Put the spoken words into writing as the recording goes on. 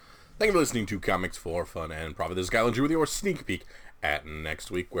Thank you for listening to Comics for Fun and Profit. This is Kyle and Drew with your sneak peek at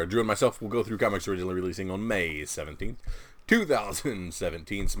next week, where Drew and myself will go through comics originally releasing on May 17th,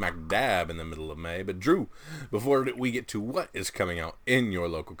 2017, smack dab in the middle of May. But Drew, before we get to what is coming out in your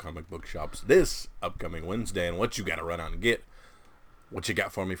local comic book shops this upcoming Wednesday and what you got to run out and get, what you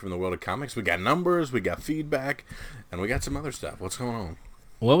got for me from the world of comics? We got numbers, we got feedback, and we got some other stuff. What's going on?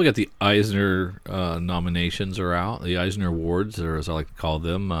 Well, we got the Eisner nominations are out. The Eisner Awards, or as I like to call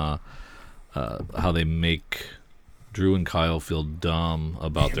them, how they make Drew and Kyle feel dumb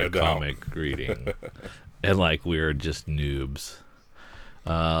about their comic reading. And like we're just noobs.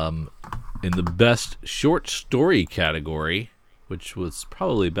 In the best short story category, which was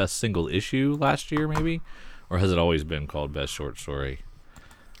probably best single issue last year, maybe? Or has it always been called best short story?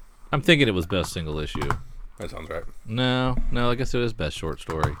 I'm thinking it was best single issue. That sounds right. No, I guess it is best short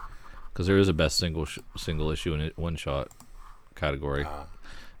story, because there is a best single issue and one shot category.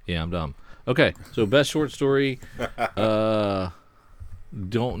 Yeah, I'm dumb. Okay, so best short story. Don't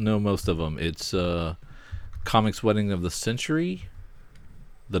know most of them. It's Comics Wedding of the Century,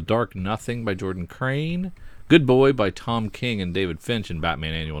 The Dark Nothing by Jordan Crane, Good Boy by Tom King and David Finch in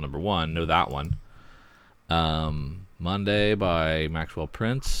Batman Annual #1. Know that one. Monday by Maxwell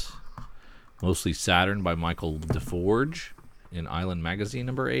Prince. Mostly Saturn by Michael DeForge in Island Magazine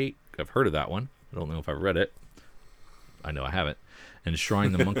 #8. I've heard of that one. I don't know if I've read it. I know I haven't. And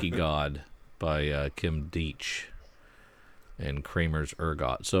Shrine the Monkey God by Kim Deitch and Kramer's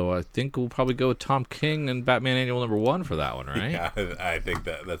Ergot. So I think we'll probably go with Tom King and Batman Annual #1 for that one, right? Yeah, I think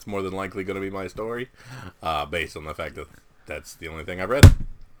that's more than likely going to be my story, based on the fact that that's the only thing I've read.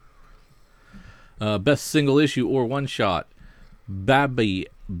 Best single issue or one shot. Babby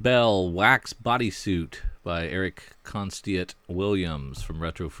Bell Wax Bodysuit by Eric Constiat Williams from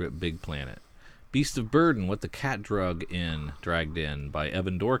Retrofit Big Planet. Beast of Burden, What the Cat Dragged In by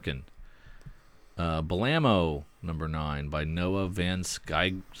Evan Dorkin. Belamo #9 by Noah Van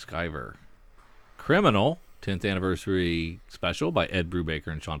Sciver. Criminal 10th Anniversary Special by Ed Brubaker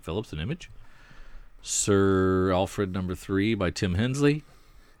and Sean Phillips, an Image. Sir Alfred #3 by Tim Hensley.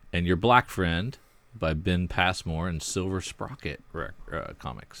 And Your Black Friend by Ben Passmore and Silver Sprocket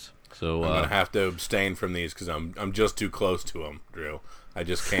Comics. So I'm gonna have to abstain from these because I'm just too close to them, Drew. I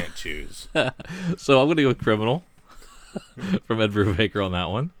just can't choose. So I'm gonna go with Criminal from Ed Brubaker on that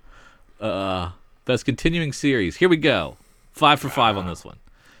one. Best continuing series. Here we go. 5 for 5 on this one.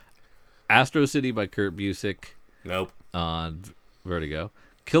 Astro City by Kurt Busiek. Nope. On Vertigo.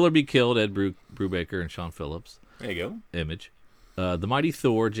 Killer Be Killed, Ed Brubaker and Sean Phillips. There you go. Image. The Mighty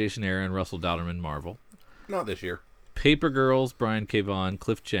Thor, Jason Aaron, Russell Dowderman, Marvel. Not this year. Paper Girls, Brian K. Vaughan,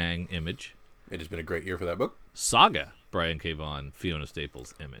 Cliff Chang, Image. It has been a great year for that book. Saga, Brian K. Vaughan, Fiona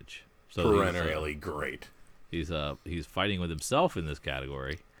Staples, Image. So perennially great. He's fighting with himself in this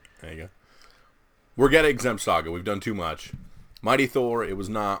category. There you go. We're getting exempt Saga. We've done too much. Mighty Thor, it was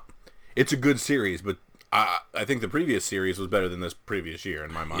not. It's a good series, but I think the previous series was better than this previous year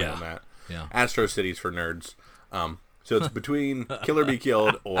in my mind on that. Yeah. Astro City's for nerds. So it's between Killer Be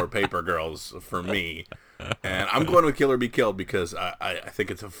Killed or Paper Girls for me. And I'm going with Killer Be Killed because I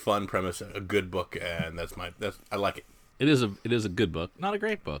think it's a fun premise, a good book, and I like it. It is a good book, not a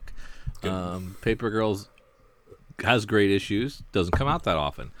great book. Paper Girls has great issues, doesn't come out that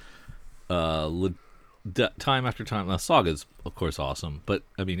often. Time after time. Now, Saga's of course awesome, but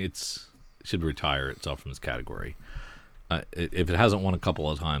I mean it should retire itself from this category. If it hasn't won a couple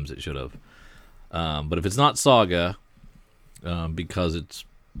of times, it should have. But if it's not Saga, because it's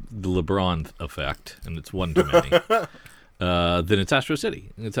the LeBron effect and it's one too many, then it's Astro City.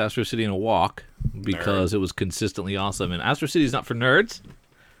 It's Astro City in a walk because it was consistently awesome. And Astro City is not for nerds.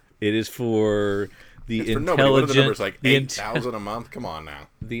 It is for the intelligent. For what are the numbers, like 8,000 a month? Come on now.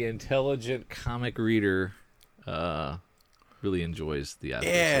 The intelligent comic reader really enjoys the Astro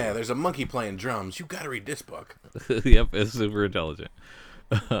City. Yeah, there's a monkey playing drums. You got to read this book. Yep, it's super intelligent.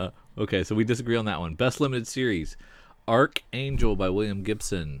 Okay, so we disagree on that one. Best limited series. Archangel by William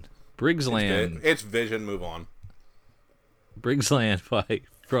Gibson. Briggsland. It's Vision. Move on. Briggsland by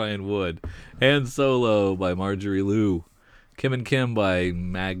Brian Wood. Han Solo by Marjorie Liu. Kim and Kim by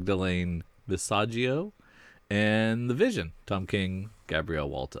Magdalene Visaggio. And The Vision. Tom King, Gabrielle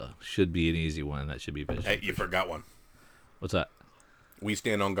Walta. Should be an easy one. That should be Vision. Hey, you forgot one. What's that? We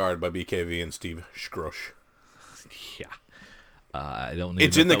Stand on Guard by BKV and Steve Skrosh. Yeah. I don't know.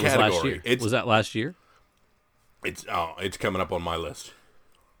 It's in the category. Was that last year? It's coming up on my list.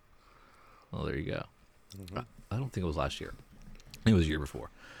 Well, there you go. Mm-hmm. I don't think it was last year. I think it was the year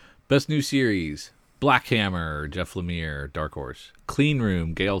before. Best new series. Black Hammer, Jeff Lemire, Dark Horse. Clean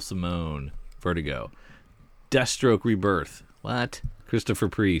Room, Gail Simone, Vertigo. Deathstroke Rebirth, What? Christopher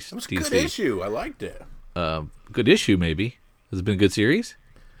Priest. It was a DC. good issue. I liked it. Good issue, maybe. Has it been a good series?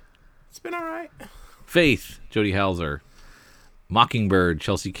 It's been all right. Faith, Jody Hauser. Mockingbird,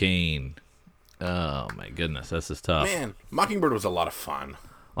 Chelsea Kane. Oh, my goodness. This is tough. Man, Mockingbird was a lot of fun.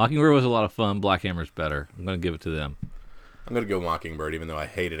 Mockingbird was a lot of fun. Black Hammer's better. I'm going to give it to them. I'm going to go Mockingbird, even though I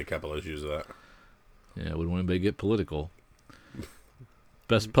hated a couple issues of that. Yeah, I wouldn't want anybody to get political.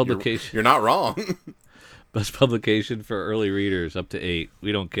 Best publication. You're not wrong. Best publication for early readers, up to 8.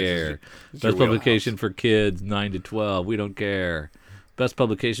 We don't care. This is your Best publication for kids, 9 to 12. We don't care. Best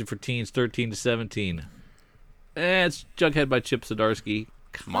publication for teens, 13 to 17. It's Jughead by Chip Zdarsky.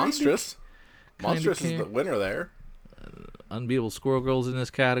 Monstrous. Monstrous is care. the winner there. Unbeatable Squirrel Girls in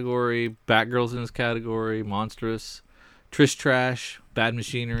this category. Batgirls in this category. Monstrous. Trish Trash. Bad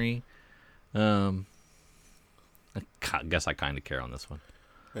Machinery. I guess I kind of care on this one.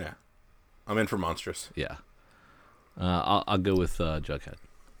 Yeah. I'm in for Monstrous. Yeah. I'll go with Jughead.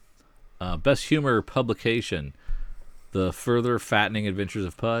 Best humor publication: The Further Fattening Adventures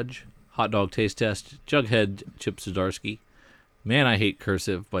of Pudge, Hot Dog Taste Test, Jughead, Chip Zdarsky, Man I Hate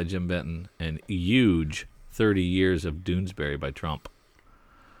Cursive by Jim Benton, and Huge 30 Years of Doonesbury by Trump.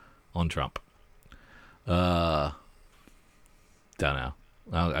 On Trump. Don't know.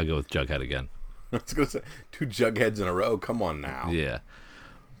 I'll go with Jughead again. I was going to say 2 Jugheads in a row. Come on now. Yeah.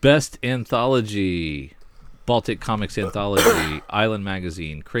 Best Anthology: Baltic Comics Anthology, Island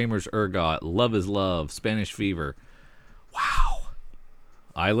Magazine, Kramer's Ergot, Love is Love, Spanish Fever. Wow.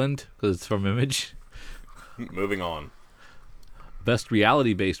 Island, because it's from Image. Moving on. Best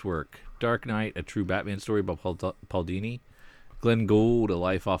Reality-Based Work: Dark Knight, A True Batman Story by Paul Dini, Glenn Gould, A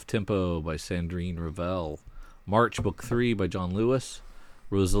Life Off Tempo by Sandrine Revel, March Book 3 by John Lewis,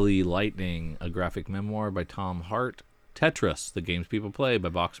 Rosalie Lightning, A Graphic Memoir by Tom Hart, Tetris, The Games People Play by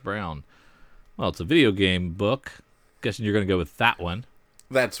Box Brown. Well, it's a video game book. Guessing you're going to go with that one.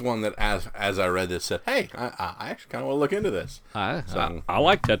 That's one that, as I read this, said, hey, I actually kind of want to look into this. I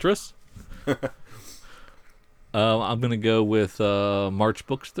like Tetris. I'm going to go with March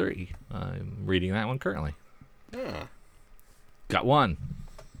Books 3. I'm reading that one currently. Yeah. Got one.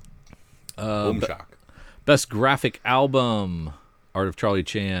 Boom shock. Best Graphic Album: Art of Charlie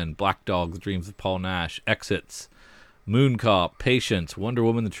Chan, Black Dog, The Dreams of Paul Nash, Exits, Moon Cop, Patience, Wonder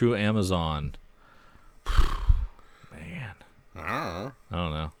Woman, The True Amazon. Man. I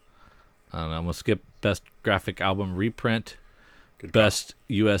don't know. I'm going to skip Best Graphic Album Reprint, Good Best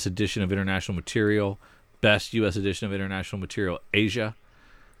U.S. Edition of International Material, Best U.S. Edition of International Material Asia,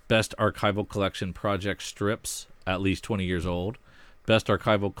 Best Archival Collection Project Strips, at least 20 years old, Best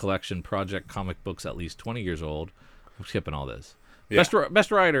Archival Collection Project Comic Books, at least 20 years old. I'm skipping all this. Yeah.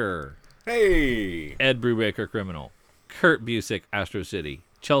 Best Writer: Hey. Ed Brubaker, Criminal, Kurt Busiek, Astro City,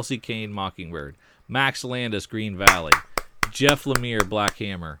 Chelsea Kane, Mockingbird, Max Landis, Green Valley, Jeff Lemire, Black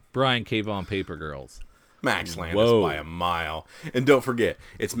Hammer, Brian K. Vaughan, Paper Girls. Max Landis Whoa. by a mile. And don't forget,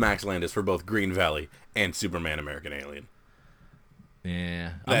 it's Max Landis for both Green Valley and Superman American Alien.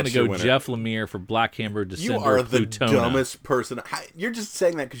 Yeah, I'm That's going to go your winner. Jeff Lemire for Black Hammer, Descender, You are the Plutona. dumbest person. You're just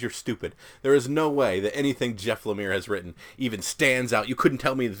saying that because you're stupid. There is no way that anything Jeff Lemire has written even stands out. You couldn't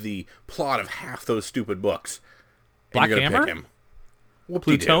tell me the plot of half those stupid books. And Black you're gonna Hammer? pick him.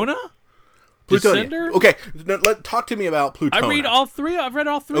 Whoop-de-doo. Plutona? Plutonia. Descender? Okay, talk to me about Plutona. I read all three. I've read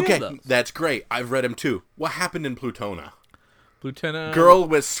all three Okay, of those. that's great. I've read him too. What happened in Plutona? Plutona. Girl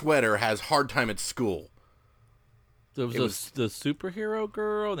with sweater has hard time at school. There was the superhero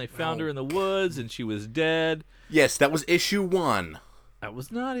girl, and they found her in the woods, and she was dead. Yes, that was issue 1. That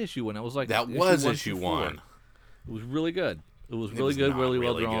was not issue 1. That was like That was one issue through 4. 1. It was really good. It was really was good, not really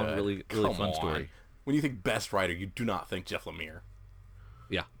well really drawn, good. really Come fun on. story. When you think best writer, you do not think Jeff Lemire.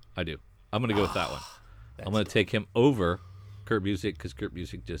 Yeah, I do. I'm gonna go with that one. I'm gonna take him over Kurt Busiek because Kurt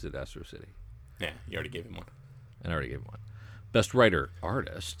Busiek just did Astro City, Yeah, you already gave him one. and I already gave him one. Best writer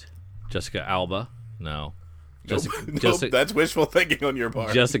artist: Jessica Alba. No. Nope, that's wishful thinking on your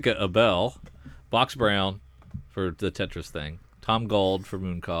part. Jessica Abel, Box Brown for the Tetris thing, Tom Gold for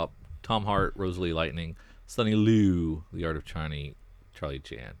Moon Cop, Tom Hart, Rosalie Lightning, Sonny Liu, The Art of Charlie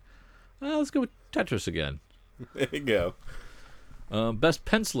Chan. Let's go with Tetris again. There you go. Best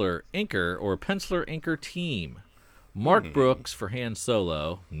Penciler, Inker, or Penciler Inker Team. Mark Brooks for Han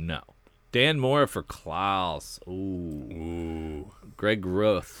Solo. No. Dan Mora for Klaus. Ooh. Greg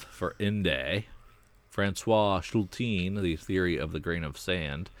Roth for Inde. Francois Schultine, The Theory of the Grain of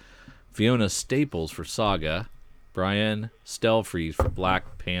Sand. Fiona Staples for Saga. Brian Stelfreeze for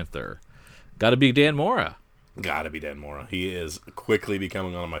Black Panther. Gotta be Dan Mora. Gotta be Dan Mora. He is quickly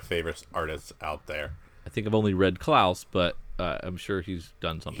becoming one of my favorite artists out there. I think I've only read Klaus, but I'm sure he's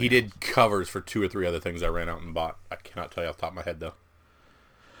done something. He did covers for 2 or 3 other things I ran out and bought. I cannot tell you off the top of my head, though.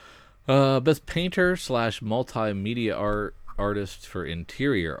 Best painter / multimedia artist for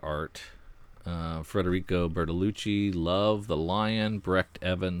interior art. Federico Bertolucci, Love, The Lion, Brecht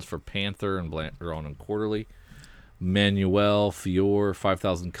Evans for Panther and Drawn and Quarterly. Manuel Fior,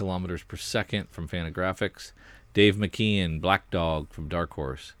 5,000 kilometers per second from Fantagraphics. Dave McKeon, Black Dog from Dark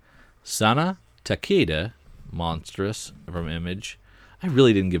Horse. Sana Takeda, Monstrous from Image. I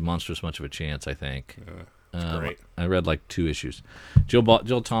really didn't give Monstrous much of a chance, I think. Great. I read like 2 issues.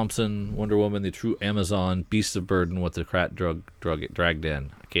 Jill Thompson, Wonder Woman, The True Amazon, Beasts of Burden, What the Cat Dragged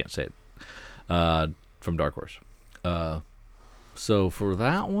In. I can't say it. From Dark Horse. So for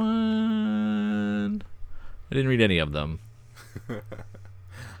that one, I didn't read any of them.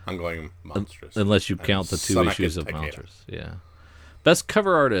 I'm going Monstrous. Unless you count the 2 issues of Monstrous. Yeah. Best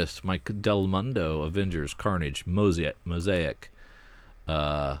cover artist, Mike Del Mundo, Avengers, Carnage, Mosaic,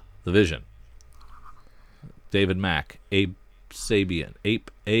 The Vision. David Mack, Abe Sapien,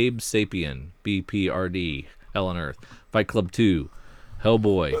 BPRD, Hell on Earth, Fight Club 2,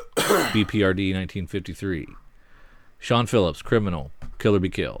 Hellboy, BPRD 1953, Sean Phillips, Criminal, Kill or Be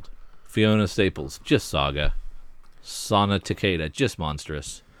Killed, Fiona Staples, just Saga, Sana Takeda, just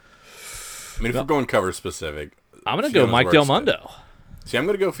Monstrous. I mean, if we're going cover specific, I'm going to go Mike Del Mundo. See, I'm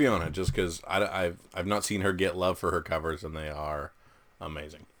going to go Fiona just because I've not seen her get love for her covers, and they are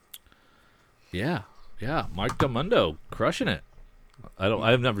amazing. Yeah, Mike Del Mundo crushing it.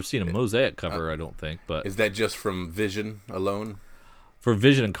 I've never seen a Mosaic cover, I don't think, but is that just from Vision alone? For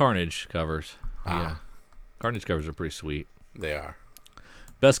Vision and Carnage covers, yeah, Carnage covers are pretty sweet. They are.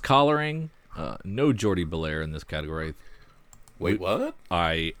 Best coloring, no Jordi Belair in this category. Wait, what?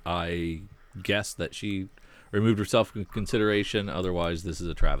 I guess that she removed herself from consideration. Otherwise, this is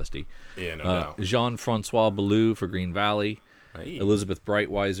a travesty. Yeah, no doubt. Jean-Francois Ballou for Green Valley. Hey. Elizabeth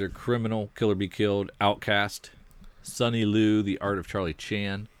Breitweiser, Criminal, Kill or Be Killed, Outcast. Sunny Liu, The Art of Charlie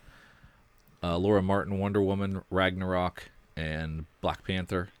Chan. Laura Martin, Wonder Woman, Ragnarok, and Black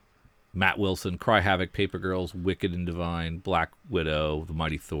Panther. Matt Wilson, Cry Havoc, Paper Girls, Wicked and Divine, Black Widow, The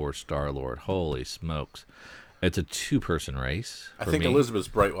Mighty Thor, Star-Lord. Holy smokes. It's a 2-person race. I think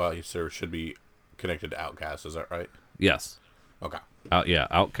Elizabeth Breitweiser should be connected to Outcast. Is that right? Yes. Okay.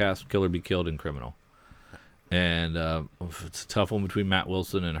 Outcast, Kill or Be Killed, and Criminal. And it's a tough one between Matt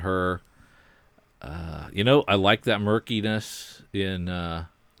Wilson and her. I like that murkiness in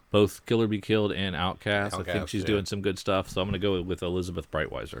both Kill or Be Killed and Outcast. I think she's doing some good stuff, so I'm going to go with Elizabeth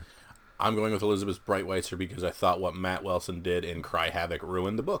Breitweiser. I'm going with Elizabeth Breitweiser because I thought what Matt Wilson did in Cry Havoc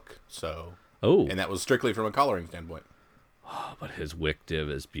ruined the book. And that was strictly from a coloring standpoint. Oh, but his Wick Div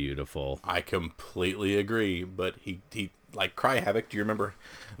is beautiful. I completely agree, but he like Cry Havoc. Do you remember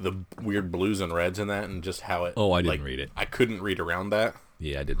the weird blues and reds in that, and just how it? Oh, I didn't read it. I couldn't read around that.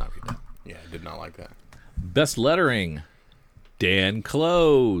 Yeah, I did not read that. Yeah, I did not like that. Best lettering, Dan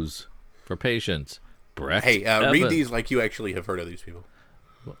Close for Patience. Brecht Evans. Read these like you actually have heard of these people.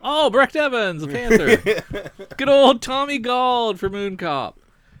 Oh, Brecht Evans, the Panther. Good old Tommy Gold for Moon Cop.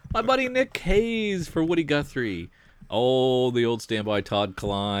 My buddy Nick Hayes for Woody Guthrie. Oh, the old standby Todd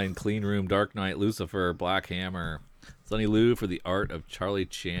Klein, Clean Room, Dark Knight, Lucifer, Black Hammer. Sunny Liu for The Art of Charlie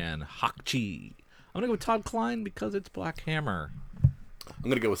Chan, Hakchi. I'm going to go with Todd Klein because it's Black Hammer. I'm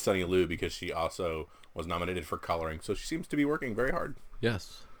going to go with Sunny Liu because she also was nominated for coloring, so she seems to be working very hard.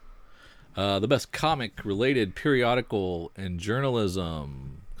 Yes. The best comic-related periodical and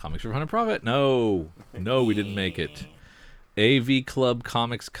journalism. Comics for Fun and Profit? No, we didn't make it. AV Club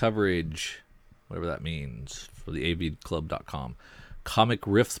Comics coverage, whatever that means, for the avclub.com. Comic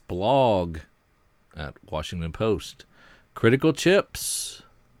Riffs blog at Washington Post. Critical Chips,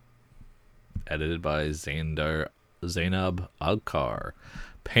 edited by Zainab Agkar.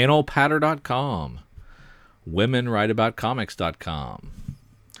 Panelpatter.com. WomenWriteAboutComics.com.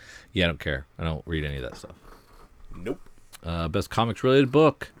 Yeah, I don't care. I don't read any of that stuff. Nope. Best comics-related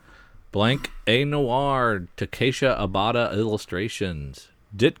book. Blank A Noir, Takesha Abada Illustrations.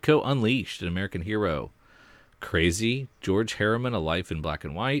 Ditko Unleashed, An American Hero. Crazy, George Harriman, A Life in Black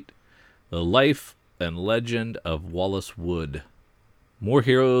and White. The Life and Legend of Wallace Wood. More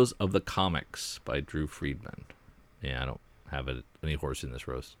Heroes of the Comics by Drew Friedman. Yeah, I don't have any horse in this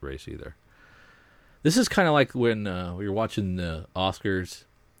race either. This is kind of like when you're watching the Oscars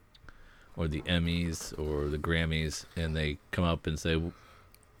or the Emmys or the Grammys, and they come up and say, well,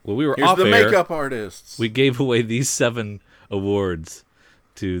 we were Here's off the air. Makeup artists. We gave away these 7 awards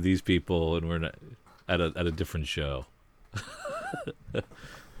to these people, and we're not, at a different show.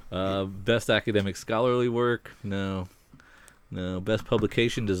 Best academic scholarly work? No. Best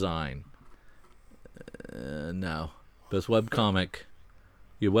publication design? No. Best webcomic.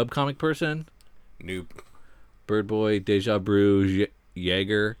 You a webcomic person? Nope. Bird Boy, Deja Brew,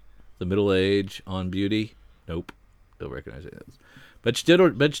 Jaeger, The Middle Age, On Beauty. Nope. Don't recognize it. Best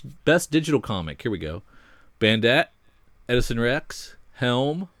digital comic. Here we go. Bandette, Edison Rex,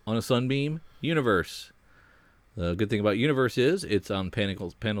 Helm, On a Sunbeam, Universe. The good thing about Universe is it's on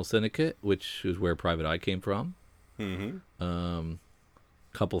Panel Syndicate, which is where Private Eye came from. Mm-hmm.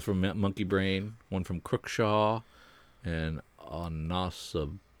 Couple from Monkey Brain, one from Crookshaw, and on a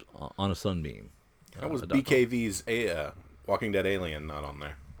Sunbeam. That was BKV's Walking Dead Alien not on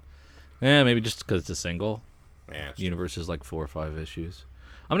there. Yeah, maybe just because it's a single. Yeah, Universe is like 4 or 5 issues.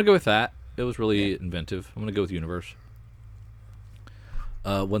 I'm gonna go with that. It was really inventive. I'm gonna go with Universe.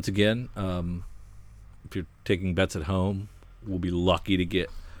 Once again, if you're taking bets at home, we'll be lucky to get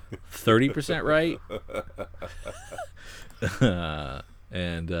 30% right.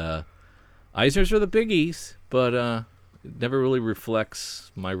 And Eisner's are the biggies, but it never really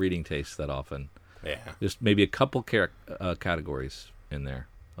reflects my reading taste that often. Yeah. Just maybe a couple categories in there.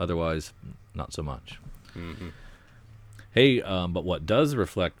 Otherwise, not so much. Mm-hmm. Hey, but what does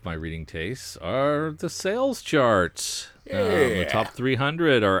reflect my reading tastes are the sales charts. The top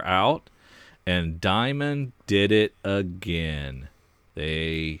 300 are out, and Diamond did it again.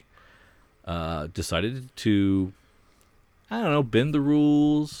 They decided to, I don't know, bend the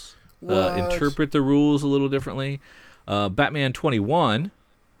rules, interpret the rules a little differently. Batman 21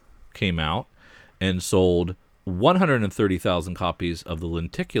 came out and sold 130,000 copies of the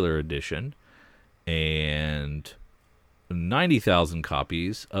lenticular edition and 90,000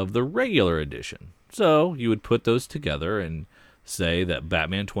 copies of the regular edition. So you would put those together and say that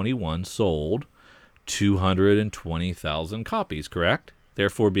Batman 21 sold 220,000 copies, correct?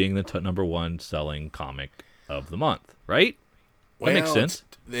 Therefore being the number one selling comic of the month, right? That makes sense.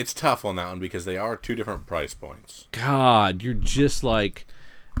 It's tough on that one because they are 2 different price points. God, you're just like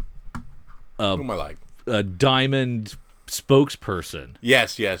Who am I like? a Diamond spokesperson.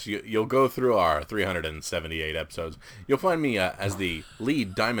 Yes. You'll go through our 378 episodes. You'll find me as the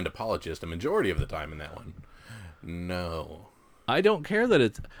lead Diamond apologist a majority of the time in that one. No. I don't care that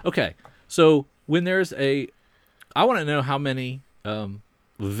it's... Okay, so when there's a... I want to know how many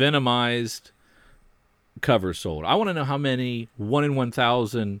Venomized covers sold. I want to know how many 1 in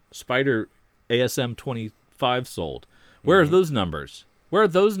 1,000 Spider ASM 25 sold. Where are those numbers? Where are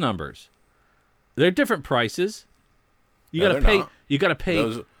those numbers? They're different prices. You gotta pay. Not. You gotta pay.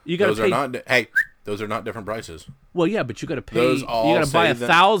 Those pay. are not. Hey, those are not different prices. Well, yeah, but you gotta pay. Those You all gotta buy say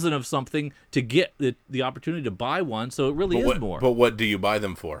 1,000 of something to get the opportunity to buy one. So it really is more. But what do you buy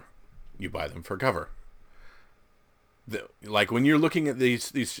them for? You buy them for cover. Like when you're looking at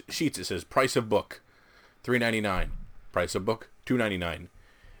these sheets, it says price of book, $3.99. Price of book, $2.99.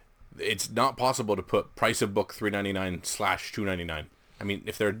 It's not possible to put price of book $3.99/$2.99. I mean,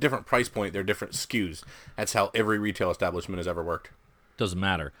 if they're a different price point, they're different SKUs. That's how every retail establishment has ever worked. Doesn't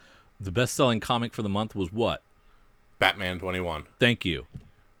matter. The best-selling comic for the month was what? Batman 21. Thank you.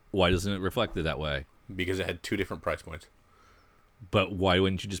 Why doesn't it reflect it that way? Because it had 2 different price points. But why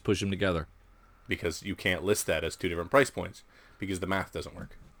wouldn't you just push them together? Because you can't list that as 2 different price points. Because the math doesn't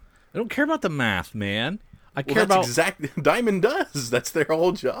work. I don't care about the math, man. I Well, care about... Diamond does. That's their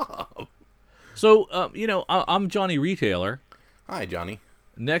whole job. So, I'm Johnny Retailer. Hi, Johnny.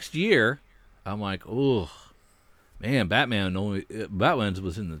 Next year, I'm like, oh, man, Batman was only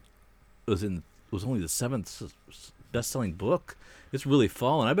the 7th best-selling book. It's really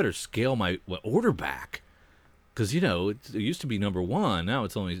fallen. I better scale my order back because it used to be number 1. Now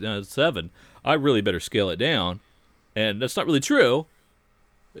it's 7. I really better scale it down, and that's not really true.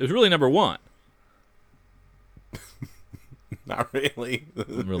 It was really number 1. Not really.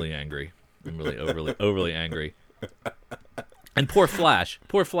 I'm really angry. I'm really overly angry. And poor Flash.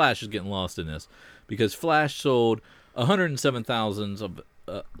 Poor Flash is getting lost in this because Flash sold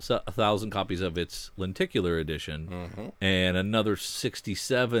 107,000 copies of its lenticular edition and another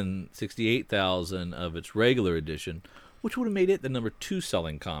 68,000 of its regular edition, which would have made it the number 2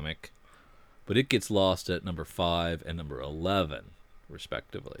 selling comic. But it gets lost at number 5 and number 11,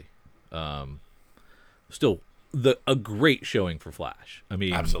 respectively. Still, a great showing for Flash. I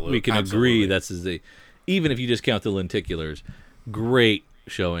mean, absolutely, we can agree even if you just count the lenticulars, great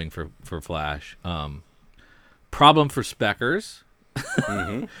showing for Flash. Problem for Speckers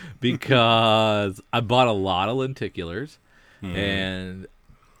because I bought a lot of lenticulars and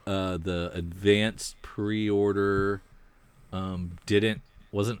the advanced pre-order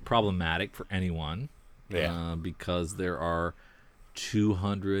wasn't problematic for anyone because there are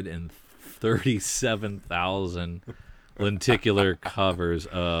 237,000 lenticular covers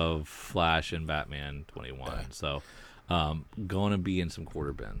of Flash and Batman 21. So Going to be in some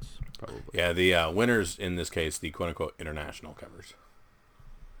quarter bins, probably. Yeah, the winners in this case, the quote-unquote international covers.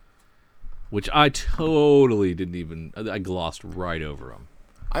 Which I totally didn't even... I glossed right over them.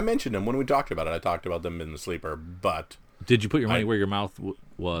 I mentioned them when we talked about it. I talked about them in the sleeper, but... Did you put your money where your mouth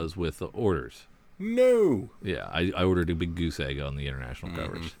was with the orders? No. Yeah, I ordered a big goose egg on the international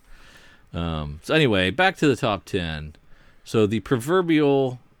covers. So anyway, back to the top 10. So the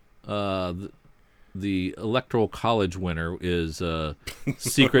proverbial... the Electoral College winner is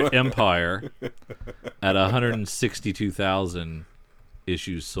Secret Empire at 162,000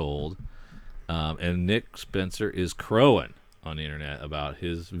 issues sold. And Nick Spencer is crowing on the internet about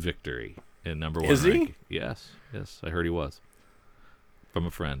his victory in number 1 Is he? ranking. Yes, I heard he was. From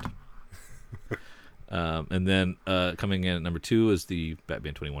a friend. And then coming in at number 2 is the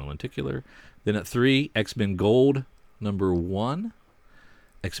Batman 21 Lenticular. Then at 3, X-Men Gold, number 1.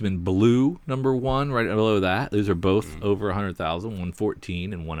 X-Men Blue, number 1, right below that. Those are both over 100,000,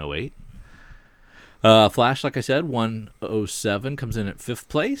 114 and 108. Flash, like I said, 107 comes in at 5th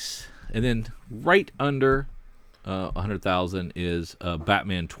place. And then right under 100,000 is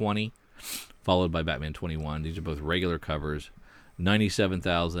Batman 20, followed by Batman 21. These are both regular covers.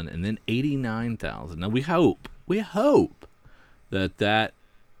 97,000 and then 89,000. Now we hope that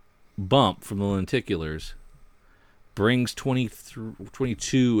bump from the lenticulars brings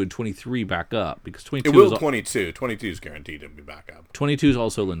 22 and 23 back up, because 22 it will. 22 is guaranteed to be back up. 22 is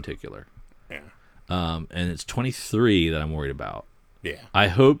also lenticular. Yeah. And it's 23 that I'm worried about. Yeah. I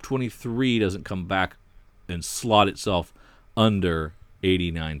hope 23 doesn't come back and slot itself under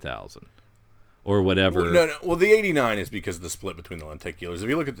 89,000 or whatever. Well, no. Well, the 89 is because of the split between the lenticulars. If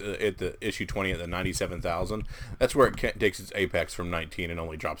you look at the issue 20 at the 97,000, that's where it takes its apex from 19 and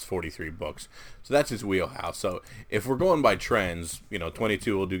only drops 43 books. So that's its wheelhouse. So if we're going by trends,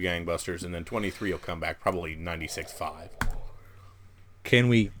 22 will do gangbusters, and then 23 will come back probably 96.5. Can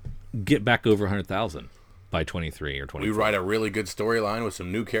we get back over 100,000 by 23 or 24? We write a really good storyline with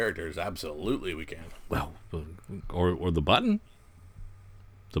some new characters. Absolutely, we can. Well, or the button.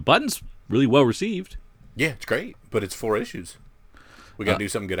 The button's really well received. Yeah, it's great, but it's 4 issues. We got to do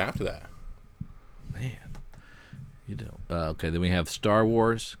something good after that. Man, okay, then we have Star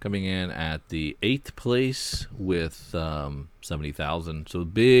Wars coming in at the 8th place with 70,000. So a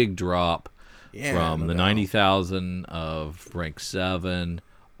big drop from the 90,000 of rank 7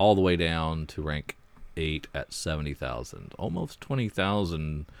 all the way down to rank 8 at 70,000. Almost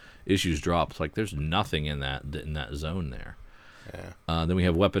 20,000 issues drops. Like there's nothing in that zone there. Yeah. Then we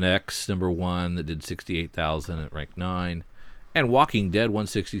have Weapon X number 1 that did 68,000 at rank 9, and Walking Dead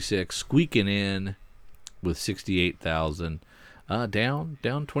 166 squeaking in with 68,000, down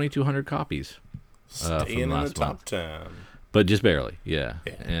 2,200 copies. Staying in the top 10, but just barely, yeah.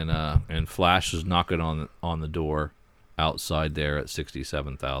 And Flash is knocking on the door outside there at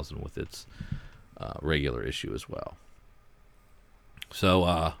 67,000 with its regular issue as well.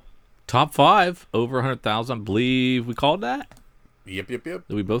 So top 5 over 100,000. I believe we called that. Yep. Did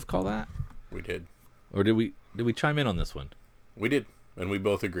we both call that? We did. Or did we chime in on this one? We did, and we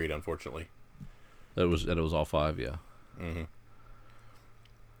both agreed. Unfortunately, that it was all 5. Yeah. Mm-hmm.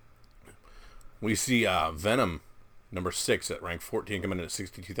 We see Venom number 6 at rank 14 coming in at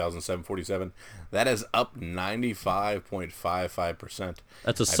 62,747. That is up 95.55%.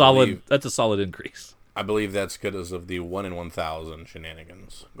 That's a solid increase. I believe that's because of the 1 in 1,000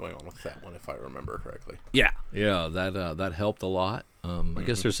 shenanigans going on with that one, if I remember correctly. Yeah, that helped a lot. I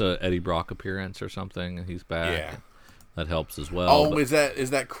guess there's a Eddie Brock appearance or something, and he's back. Yeah, that helps as well. Oh, is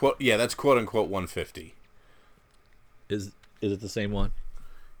that quote? Yeah, that's quote unquote 150. Is it the same one?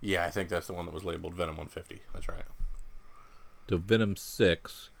 Yeah, I think that's the one that was labeled Venom 150. That's right. So Venom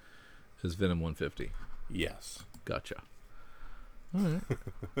 6 is Venom 150. Yes. Gotcha. All right.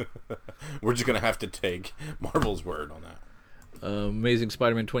 We're just going to have to take Marvel's word on that. Amazing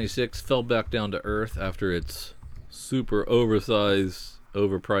Spider-Man 26 fell back down to Earth after its super oversized,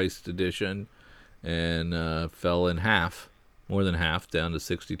 overpriced edition, and fell in half, more than half, down to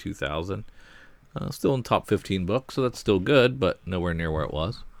 62,000. Still in top 15 books, so that's still good, but nowhere near where it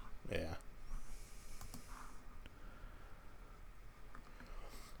was. Yeah.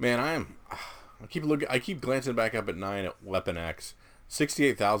 Man, I keep glancing back up at 9 at Weapon X.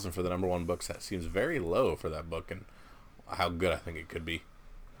 68,000 for the number 1 book. That seems very low for that book, and how good I think it could be.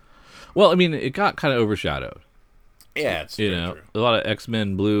 Well, I mean, it got kind of overshadowed. Yeah, it's true. A lot of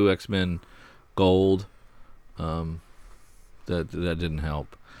X-Men Blue, X-Men Gold. That didn't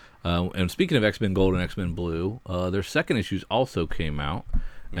help. And speaking of X-Men Gold and X-Men Blue, their second issues also came out,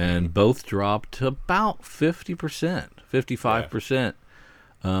 and both dropped to about 50%, 55%,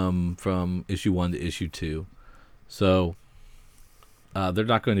 from issue 1 to issue 2. So they're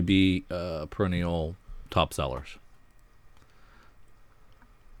not going to be perennial top sellers.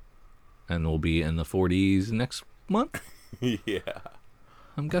 And we'll be in the 40s next month, Yeah.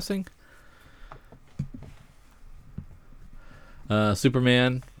 I'm guessing.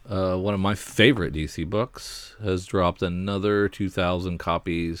 Superman, one of my favorite DC books, has dropped another 2,000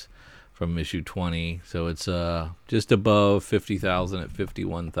 copies from issue 20. So it's just above 50,000 at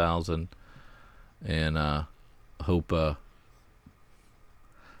 51,000. And hope that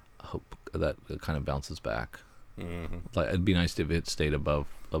it kind of bounces back. Mm-hmm. Like, it'd be nice if it stayed above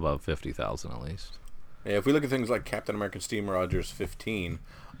 50,000 at least. Yeah, if we look at things like Captain America Steve Rogers 15,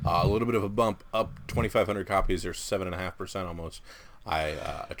 a little bit of a bump up 2,500 copies, or 7.5% almost. I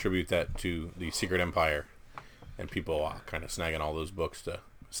attribute that to the Secret Empire and people kind of snagging all those books to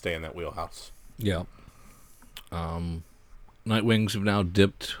stay in that wheelhouse. Yeah. Nightwings have now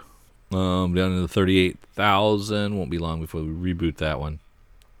dipped down to the 38,000. Won't be long before we reboot that one.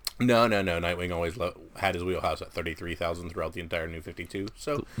 No. Nightwing always had his wheelhouse at 33,000 throughout the entire New 52.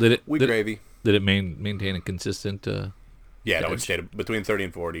 So Did gravy. Did it maintain a consistent? Yeah, it always stayed between 30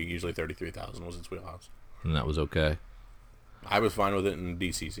 and 40. Usually 33,000 was its wheelhouse. And that was okay. I was fine with it, and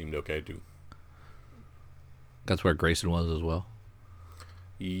DC seemed okay too. That's where Grayson was as well.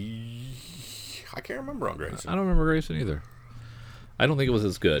 I can't remember on Grayson. I don't remember Grayson either. I don't think it was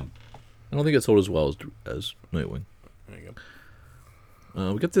as good. I don't think it sold as well as Nightwing. There you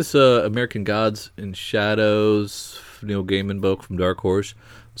go. We got this American Gods and Shadows Neil Gaiman book from Dark Horse.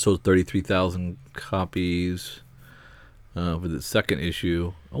 Sold 33,000 copies for the second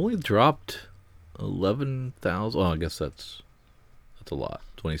issue. Only dropped 11,000. Oh, I guess that's a lot.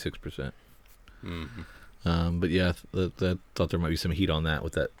 26%. Mm-hmm. But yeah, I thought there might be some heat on that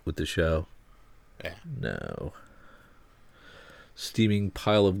with the show. Yeah. No. Steaming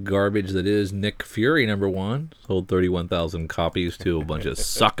pile of garbage that is Nick Fury #1. Sold 31,000 copies to a bunch of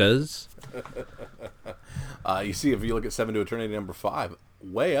suckers. You see, if you look at 7 to Eternity #5,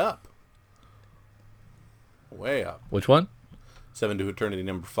 way up. Way up. Which one? 7 to Eternity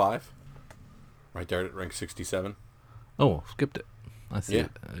 #5. Right there at rank 67. Oh, skipped it. I see Yeah.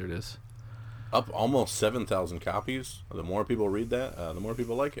 it. There it is. Up almost 7,000 copies. The more people read that, the more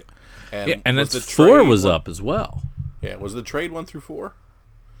people like it. And was that's the 4 trade was one- up as well. Yeah, was the trade 1 through 4?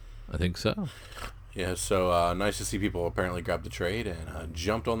 I think so. Yeah, so nice to see people apparently grabbed the trade and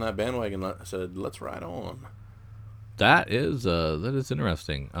jumped on that bandwagon and said, let's ride on. That is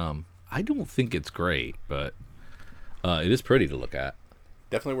interesting. I don't think it's great, but it is pretty to look at.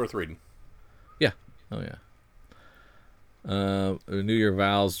 Definitely worth reading. Yeah. Oh yeah. New Year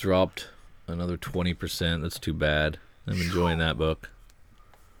Vows dropped another 20%. That's too bad. I'm enjoying that book.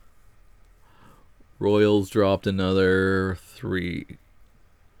 Royals dropped another 3.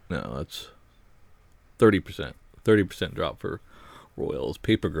 No, that's 30%. 30% drop for Royals.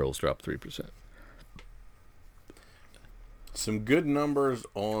 Paper Girls dropped 3%. Some good numbers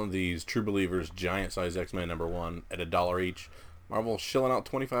on these True Believers Giant Size X-Men #1 at $1 each. Marvel shilling out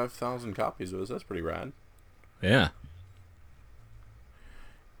 25,000 copies of this. That's pretty rad. Yeah.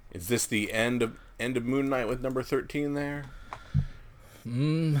 Is this the end of Moon Knight with #13 there?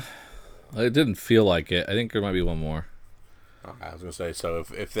 It didn't feel like it. I think there might be one more. Okay, I was going to say, so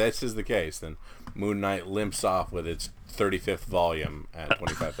if this is the case, then Moon Knight limps off with its 35th volume at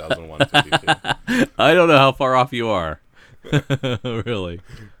 25,152. I don't know how far off you are. Really.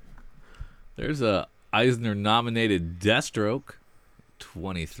 There's a Eisner nominated Deathstroke.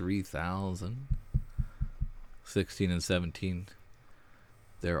 23,000. 16 and 17.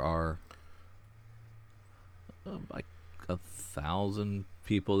 There are like 1,000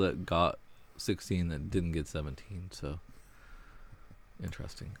 people that got 16 that didn't get 17. So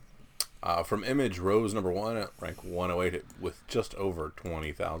interesting. From Image, Rose #1 at rank 108 with just over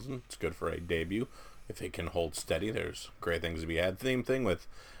 20,000. It's good for a debut. If it can hold steady, there's great things to be had. Same thing with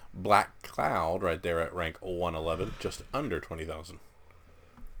Black Cloud right there at rank 111, just under 20,000.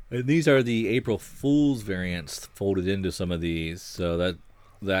 And these are the April Fool's variants folded into some of these. So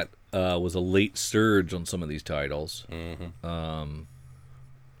that was a late surge on some of these titles. Mm-hmm.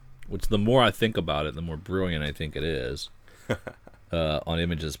 Which the more I think about it, the more brilliant I think it is. On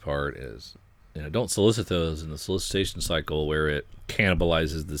Image's part is, don't solicit those in the solicitation cycle where it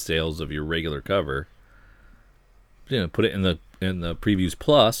cannibalizes the sales of your regular cover. Put it in the previews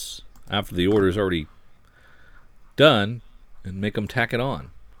plus after the order is already done, and make them tack it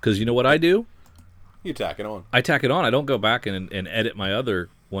on. Because you know what I do? You tack it on. I tack it on. I don't go back and edit my other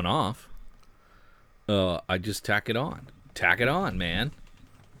one off. I just tack it on. Tack it on, man.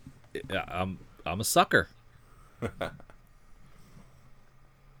 I'm a sucker.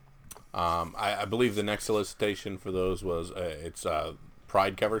 I believe the next solicitation for those was it's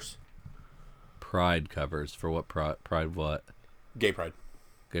Pride covers. Pride covers for what? Pride what? Gay Pride.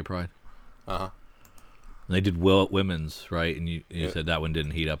 Gay Pride. Uh-huh. And they did women's, right? And you said that one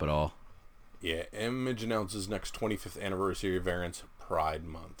didn't heat up at all. Yeah, Image announces next 25th anniversary variants Pride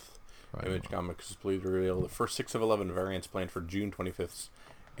Month. Image Comics is pleased to reveal the first 6 of 11 variants planned for June 25th's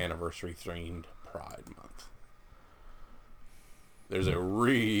anniversary themed Pride Month. There's a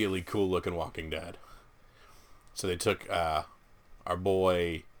really cool looking Walking Dead. So they took our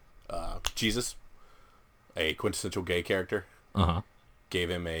boy Jesus, a quintessential gay character, gave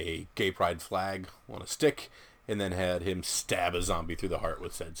him a gay pride flag on a stick, and then had him stab a zombie through the heart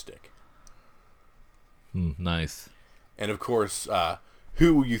with said stick. Nice. And of course,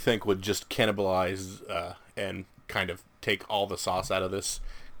 who you think would just cannibalize and kind of take all the sauce out of this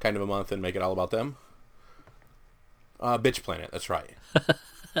kind of a month and make it all about them? Bitch Planet, that's right.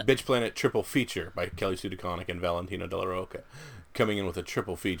 Bitch Planet triple feature by Kelly Sue DeConnick and Valentino Della Rocca, coming in with a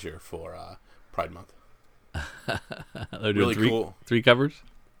triple feature for Pride Month. They're doing Really cool. 3 covers?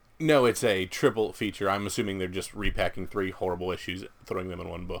 No, it's a triple feature. I'm assuming they're just repacking 3 horrible issues, throwing them in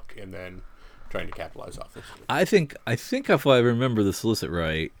one book, and then trying to capitalize off this. I think if I remember the solicit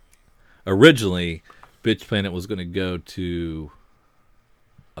right, originally Bitch Planet was going to go to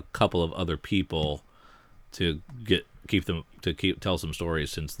a couple of other people to tell some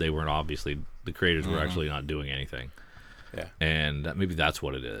stories, since they weren't, obviously the creators were actually not doing anything. Yeah, and maybe that's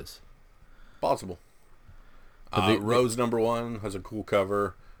what it is. Possible. Rose #1 has a cool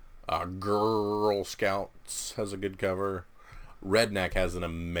cover. Girl Scouts has a good cover. Redneck has an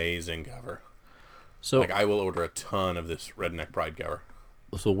amazing cover. So I will order a ton of this Redneck Pride cover.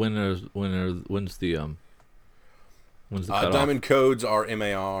 So when's the cutoff? Diamond codes are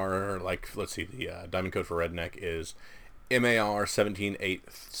MAR. Let's see, the diamond code for Redneck is MAR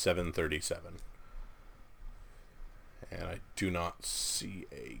 178737. And I do not see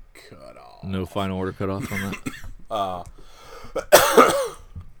a cutoff. No final order cutoff on that.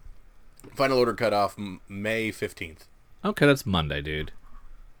 Final order cutoff May 15th. Okay, that's Monday, dude.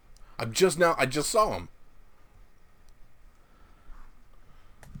 I just saw him.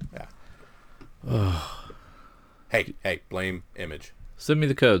 Yeah. Hey, blame Image. Send me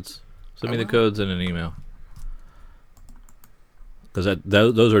the codes. Send me the codes in an email. Because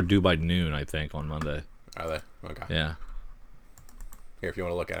those are due by noon, I think, on Monday. Are they? Okay. Yeah. Here, if you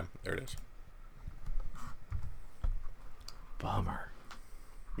want to look at them, there it is. Bummer.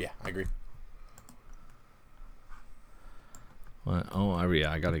 Yeah, I agree. What? Oh,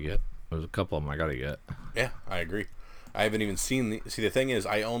 I gotta get. There's a couple of them I gotta get. Yeah, I agree. I haven't even seen the thing is,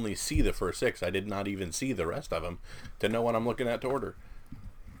 I only see the first 6. I did not even see the rest of them to know what I'm looking at to order.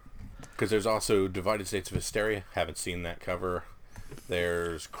 Because there's also Divided States of Hysteria. Haven't seen that cover.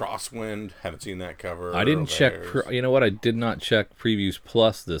 There's Crosswind. Haven't seen that cover. I didn't check. You know what? I did not check Previews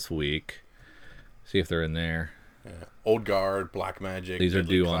Plus this week. See if they're in there. Yeah. Old Guard, Black Magic. These are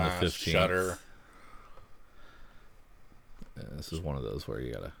due Class, on the 15th. Shudder. Yeah, this is one of those where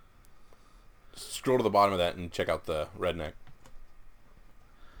you gotta scroll to the bottom of that and check out the Redneck.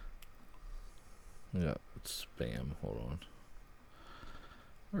 Yeah, it's spam. Hold on.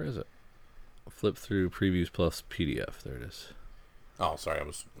 Where is it? Flip through Previews Plus PDF. There it is. Oh, sorry. I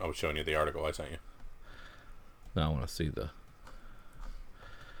was showing you the article I sent you. Now I want to see the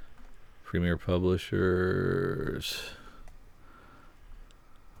Premier Publishers.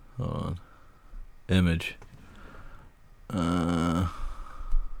 Hold on. Image.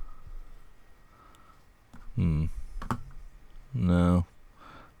 No.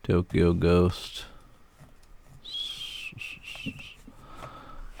 Tokyo Ghost.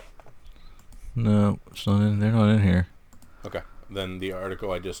 No, it's not in. They're not in here. Okay. Then the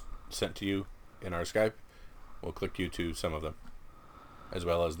article I just sent to you in our Skype will click you to some of them, as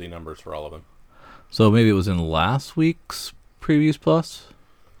well as the numbers for all of them. So maybe it was in last week's Previews Plus?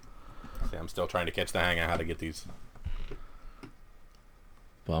 See, I'm still trying to catch the hang of how to get these.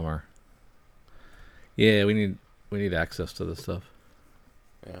 Bummer. Yeah, we need access to this stuff.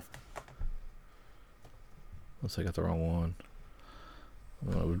 Yeah. Unless I got the wrong one.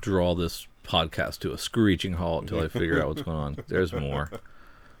 I'm going to draw this podcast to a screeching halt until I figure out what's going on. There's more.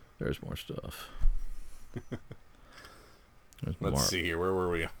 There's more stuff. Let's see here. Where were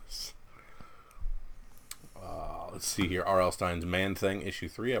we? Let's see here. R.L. Stein's Man-Thing, issue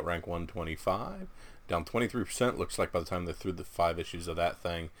 3 at rank 125. Down 23%. Looks like by the time they're through the 5 issues of that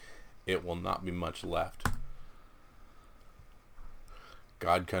thing, it will not be much left.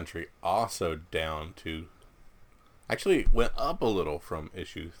 God Country also down to... Actually, went up a little from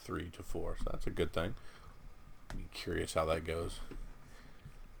issue 3 to 4, so that's a good thing. Be curious how that goes.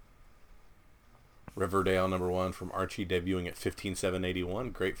 Riverdale #1 from Archie, debuting at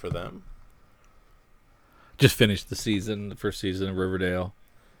 15,781. Great for them. Just finished the first season of Riverdale.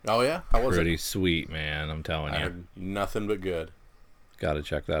 Oh yeah, how was Pretty it? sweet, man. I'm telling I you. heard nothing but good. Got to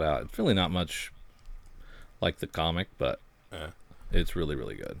check that out. It's really not much like the comic, but Yeah. it's really,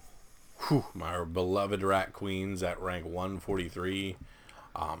 really good. Whew, my beloved Rat Queens at rank 143,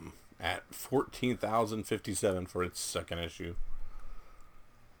 at 14,057 for its second issue.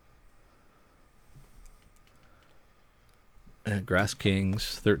 Grass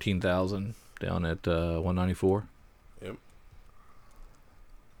Kings, 13,000 down at 194. Yep.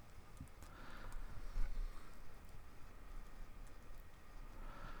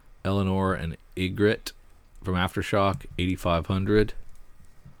 Eleanor and Ygritte from Aftershock, 8,500.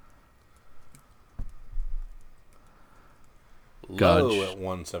 Low Gudge. at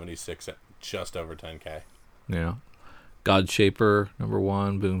 176 at just over 10K. Yeah. Godshaper,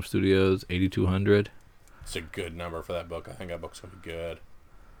 #1, Boom Studios, 8,200. It's a good number for that book. I think that book's going to be good.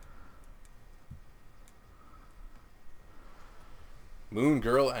 Moon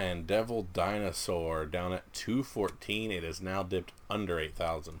Girl and Devil Dinosaur down at 214. It is now dipped under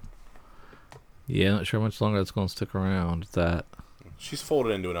 8,000. Yeah, not sure how much longer that's going to stick around. That She's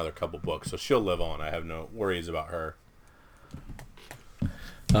folded into another couple books, so she'll live on. I have no worries about her.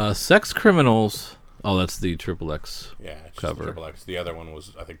 Sex Criminals. Oh, that's the Triple X. Yeah, it's Cover. Triple X. The other one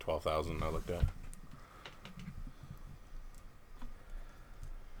was, I think, 12,000 I looked at.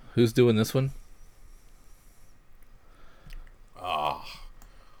 Who's doing this one?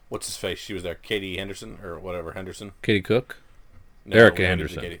 What's his face? She was there. Katie Henderson, or whatever, Henderson. Katie Cook? No, Erica we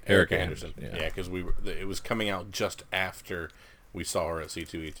Henderson. needed Erica Erica Henderson. Henderson, Yeah, yeah. because it was coming out just after we saw her at C2E2.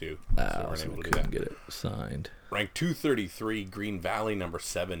 So so we we weren't able to do couldn't that. get it signed. Rank 233, Green Valley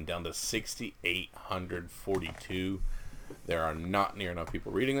 #7, down to 6,842. There are not near enough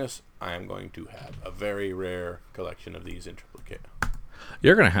people reading this. I am going to have a very rare collection of these in triplicate.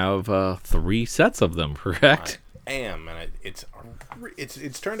 You're going to have 3 sets of them, correct? I am, and it's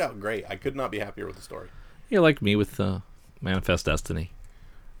turned out great. I could not be happier with the story. You're like me with Manifest Destiny.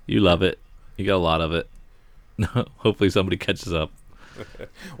 You love it. You got a lot of it. Hopefully somebody catches up.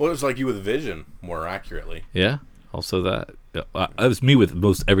 Well, it was like you with Vision, more accurately. Yeah, also that. It was me with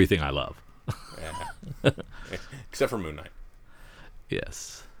most everything I love. Yeah. Except for Moon Knight.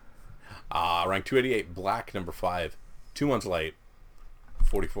 Yes. Rank 288, Black #5, 2 months late,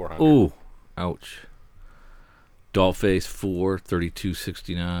 4,400. Ooh, ouch. Dollface 4,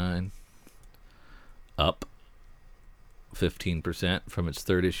 32.69. Up 15% from its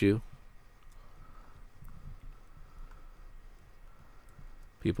third issue.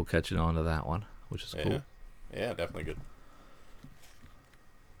 People catching on to that one, which is cool. Yeah, definitely good.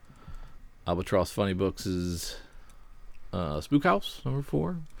 Albatross Funny Books is Spook House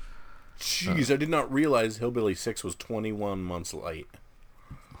 #4. Jeez, I did not realize Hillbilly 6 was 21 months late.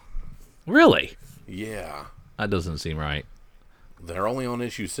 Really? Yeah. That doesn't seem right. They're only on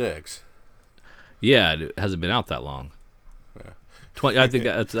issue 6. Yeah, it hasn't been out that long. Yeah. I think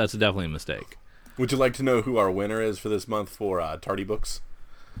that's definitely a mistake. Would you like to know who our winner is for this month for Tardy Books?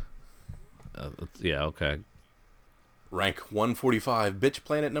 Yeah, okay. Rank 145, Bitch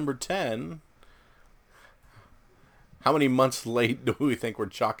Planet #10. How many months late do we think we're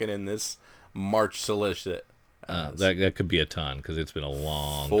chalking in this March solicit? That could be a ton because it's been a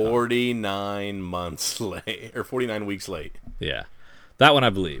long time. 49 months late, or 49 weeks late. Yeah, that one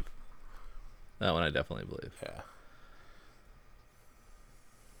I believe. That one I definitely believe. Yeah.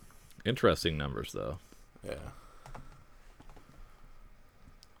 Interesting numbers though. Yeah.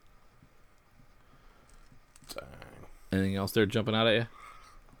 Dang. Anything else there jumping out at you?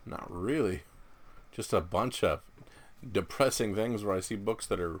 Not really. Just a bunch of depressing things where I see books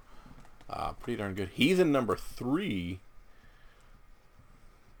that are pretty darn good. Heathen #3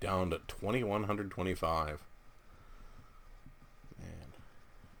 down to 2,125. Man.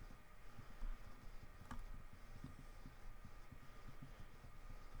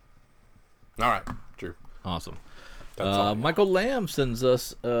 All right, Drew. Awesome. That's all I got. Michael Lamb sends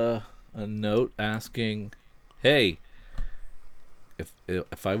us a note asking, "Hey,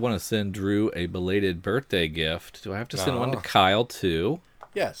 if I want to send Drew a belated birthday gift, do I have to send one to No. Kyle too?"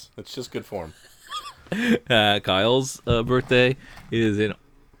 Yes, it's just good form. Kyle's birthday is in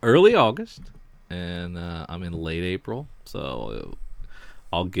early August, and I'm in late April, so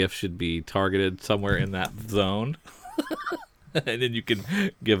all gifts should be targeted somewhere in that zone. And then you can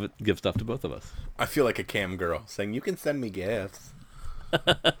give stuff to both of us. I feel like a cam girl saying, "You can send me gifts."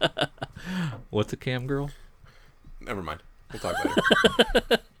 What's a cam girl? Never mind. We'll talk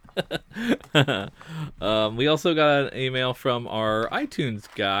later. We also got an email from our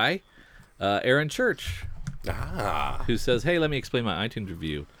iTunes guy, Aaron Church, Ah. who says, "Hey, let me explain my iTunes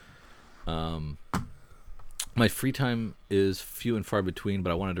review. My free time is few and far between,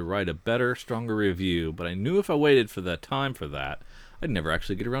 but I wanted to write a better, stronger review. But I knew if I waited for the time for that, I'd never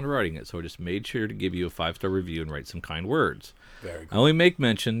actually get around to writing it. So I just made sure to give you a 5-star review and write some kind words. Very I only make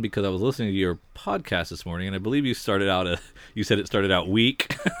mention because I was listening to your podcast this morning, and I believe you said it started out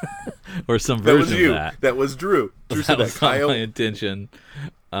weak, or some That was version you. of that. That was Drew. Drew said That that, was not Kyle. my intention.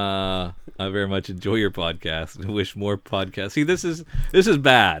 I very much enjoy your podcast and wish more podcasts. See, this is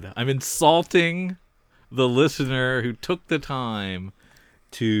bad. I'm insulting the listener who took the time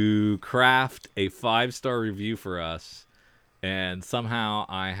to craft a 5-star review for us, and somehow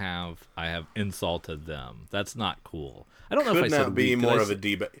I have insulted them. That's not cool. I don't know Could if I said not be weak. more Did I of a s-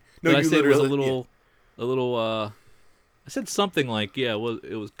 debate. Did I you say it was a literally- little? I said something like, yeah, well,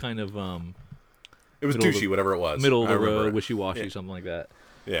 it was kind of It was middle of the- douchey, whatever it was. middle of I the remember road, it. wishy-washy, Yeah. something like that.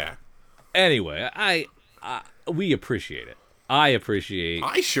 Yeah. Anyway, we appreciate it. I appreciate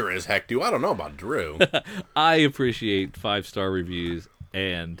I sure as heck do. I don't know about Drew. I appreciate 5-star reviews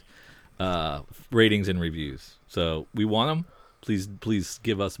and ratings and reviews. So we want them. Please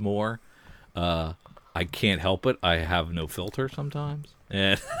give us more. I can't help it. I have no filter sometimes,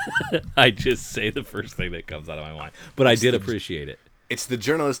 and I just say the first thing that comes out of my mind. But I did appreciate it. It's the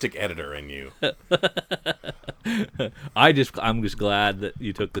journalistic editor in you. I'm just glad that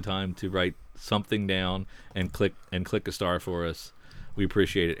you took the time to write something down and click a star for us. We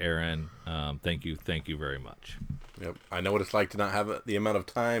appreciate it, Aaron. Thank you very much. Yep. I know what it's like to not have the amount of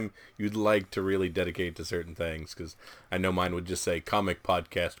time you'd like to really dedicate to certain things, because I know mine would just say comic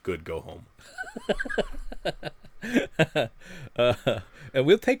podcast, good, go home. And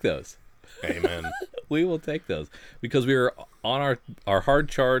we'll take those. Amen. We will take those because we are on our hard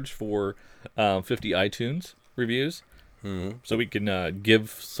charge for 50 iTunes reviews, so we can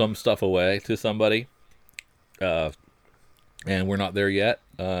give some stuff away to somebody. And we're not there yet.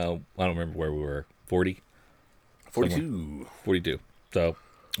 I don't remember where we were. 40, 42. 42. So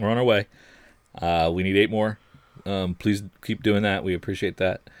we're on our way. We need 8 more. Please keep doing that. We appreciate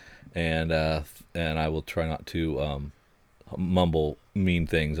that. And I will try not to mumble mean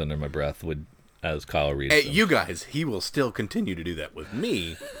things under my breath as Kyle reads Hey, them. you guys, he will still continue to do that with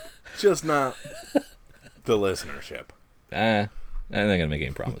me, just not the listenership. I'm not gonna make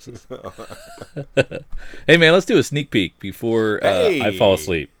any promises. Hey man, let's do a sneak peek before I fall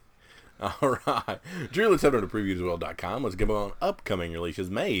asleep. All right. Drew, let's head over to previewsworld.com. Let's give on upcoming releases.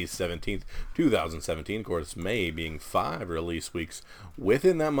 May 17th, 2017. Of course, May being 5 release weeks.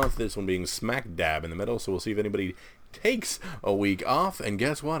 Within that month, this one being smack dab in the middle. So we'll see if anybody takes a week off. And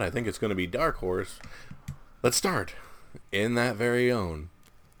guess what? I think it's going to be Dark Horse. Let's start in that very own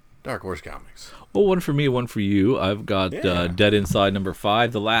Dark Horse Comics. Well, one for me, one for you. I've got Yeah. Dead Inside number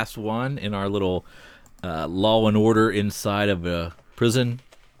 5, the last one in our little Law and Order inside of a prison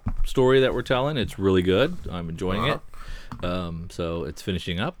story that we're telling. It's really good. I'm enjoying it. So it's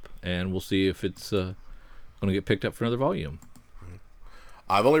finishing up, and we'll see if it's going to get picked up for another volume.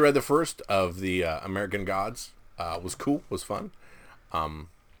 I've only read the first of the American Gods. Was cool, was fun.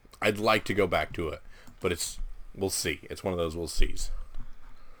 I'd like to go back to it, but we'll see. It's one of those we'll sees.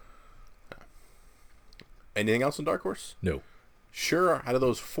 Anything else in Dark Horse? No. Sure. Out of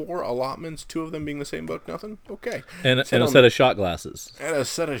those 4 allotments, 2 of them being the same book, nothing? Okay. And Let's a head on- set of shot glasses. and a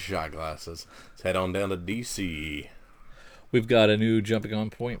set of shot glasses. Let's head on down to DC. We've got a new jumping on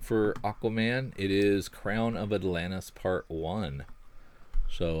point for Aquaman. It is Crown of Atlantis Part 1.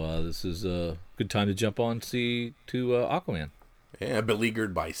 So this is a good time to jump on to Aquaman. Yeah,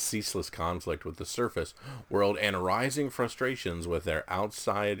 beleaguered by ceaseless conflict with the surface world and rising frustrations with their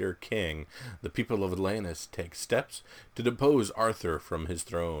outsider king, the people of Atlantis take steps to depose Arthur from his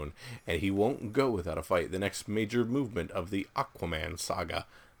throne, and he won't go without a fight. The next major movement of the Aquaman saga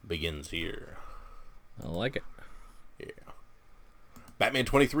begins here. I like it. Yeah. Batman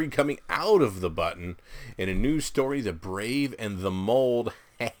 23 coming out of the button in a new story, The Brave and the Mold.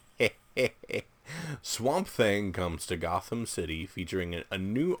 Swamp Thing comes to Gotham City featuring a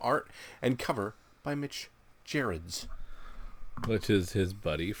new art and cover by Mitch Gerads. Which is his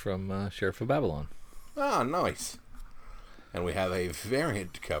buddy from Sheriff of Babylon. Ah, nice. And we have a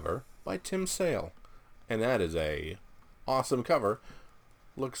variant cover by Tim Sale. And that is a awesome cover.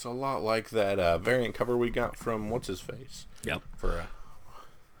 Looks a lot like that variant cover we got from What's-His-Face. Yep. For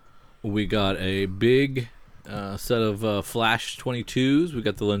We got a big set of Flash 22s. We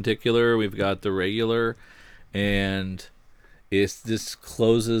got the lenticular, we've got the regular, and this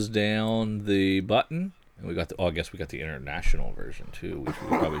closes down the button. And we got I guess we got the international version too, which we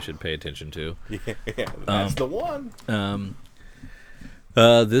probably should pay attention to. yeah, that's the one.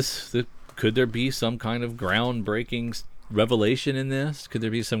 This could there be some kind of groundbreaking revelation in this? Could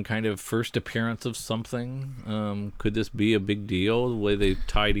there be some kind of first appearance of something? Could this be a big deal, the way they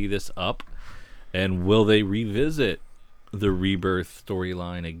tidy this up? And will they revisit the Rebirth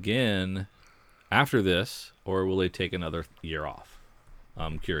storyline again after this, or will they take another year off?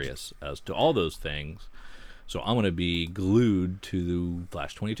 I'm curious as to all those things. So I'm going to be glued to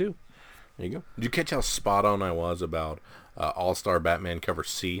Flash 22. There you go. Did you catch how spot on I was about All-Star Batman cover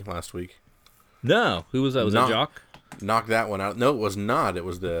C last week? No. Who was that? Was that Jock? Knocked that one out. No, it was not. It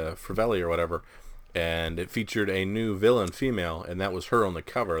was the Fravelli or whatever. And it featured a new villain female, and that was her on the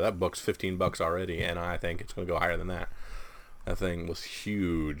cover. That book's $15 already, and I think it's going to go higher than that. That thing was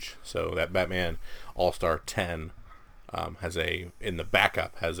huge. So that Batman All-Star 10 in the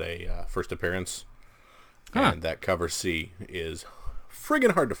backup has a first appearance. Huh. And that cover C is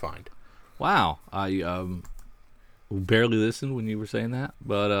friggin' hard to find. Wow. I barely listened when you were saying that,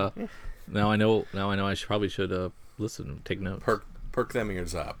 but now I know I probably should listen and take notes. Perk them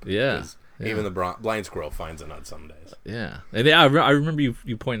ears up. Yeah. Even the blind squirrel finds a nut some days. Yeah, and I remember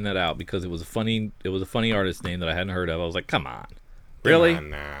you pointing that out because it was a funny artist name that I hadn't heard of. I was like, come on, really?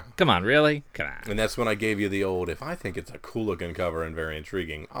 Come on, really? Come on. And that's when I gave you the old, if I think it's a cool looking cover and very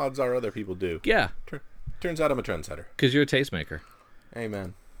intriguing, odds are other people do. Yeah. Turns out I'm a trendsetter. Because you're a tastemaker.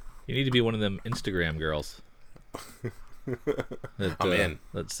 Amen. You need to be one of them Instagram girls. I'm in.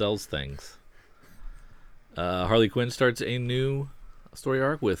 That sells things. Harley Quinn starts a new story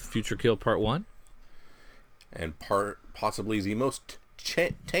arc with Future Kill Part 1. And possibly the most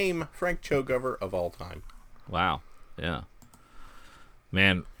tame Frank Cho cover of all time. Wow. Yeah.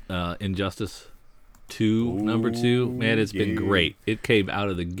 Man, Injustice 2, number 2. Man, it's been great. It came out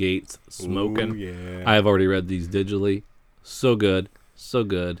of the gates smoking. Yeah. I have already read these digitally. So good. So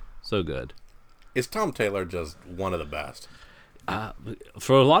good. So good. Is Tom Taylor just one of the best?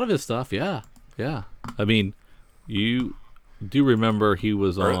 For a lot of his stuff, yeah. Yeah. I mean, you do remember he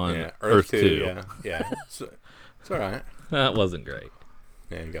was on Earth 2. Yeah. It's all right. That wasn't great.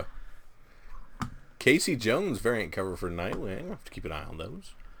 There you go. Casey Jones variant cover for Nightwing. I'll have to keep an eye on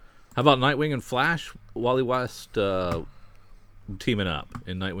those. How about Nightwing and Flash? Wally West teaming up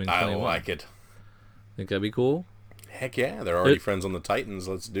in Nightwing 21. I like it. Think that'd be cool? Heck yeah. They're already friends on the Titans.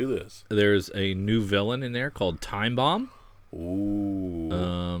 Let's do this. There's a new villain in there called Time Bomb.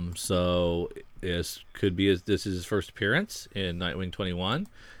 Ooh. So this is his first appearance in Nightwing 21,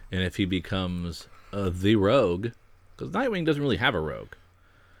 and if he becomes the Rogue, because Nightwing doesn't really have a Rogue,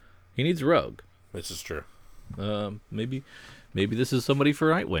 he needs a Rogue. This is true. Maybe this is somebody for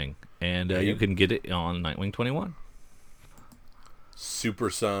Nightwing, and you can get it on Nightwing 21. Super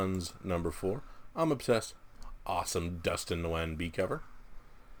Sons number 4. I'm obsessed. Awesome Dustin Nguyen B cover.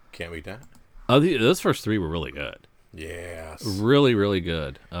 Can't beat that. Those first 3 were really good. Yes. Really, really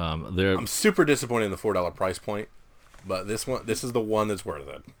good. I'm super disappointed in the $4 price point, but this is the one that's worth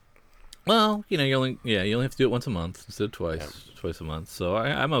it. Well, you only have to do it once a month instead of twice a month. So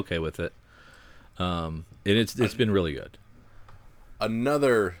I'm okay with it. And it's been really good.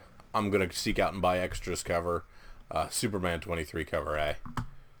 Another I'm gonna seek out and buy extras cover, Superman 23 cover A.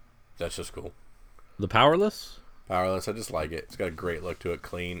 That's just cool. The Powerless. Powerless, I just like it. It's got a great look to it,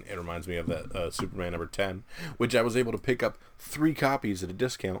 clean. It reminds me of that Superman number 10, which I was able to pick up 3 copies at a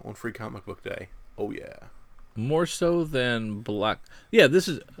discount on Free Comic Book Day. Oh yeah. More so than Black. Yeah,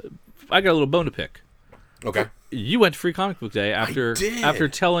 I got a little bone to pick. Okay. You went to Free Comic Book Day after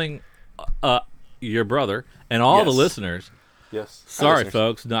telling your brother and all the listeners. Yes. Sorry,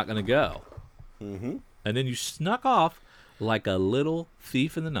 folks, not going to go. Mm-hmm. And then you snuck off like a little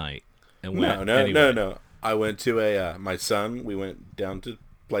thief in the night and went. No. I went to my son. We went down to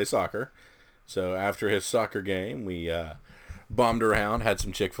play soccer. So after his soccer game, we bombed around, had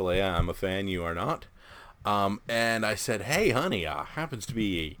some Chick-fil-A. I'm a fan. You are not. And I said, "Hey, honey, happens to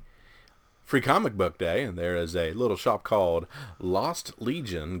be Free Comic Book Day, and there is a little shop called Lost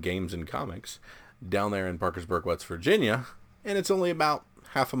Legion Games and Comics down there in Parkersburg, West Virginia, and it's only about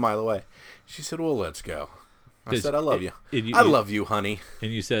half a mile away." She said, "Well, let's go." I said, "I love you. I love you, honey."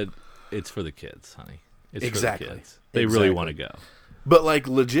 And you said, "It's for the kids, honey. It's exactly. For the kids. They really want to go." But like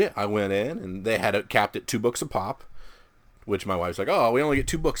legit, I went in and they had it capped at 2 books a pop, which my wife's like, "Oh, we only get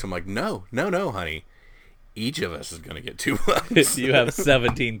 2 books." I'm like, No, honey. Each of us is going to get 2 books. You have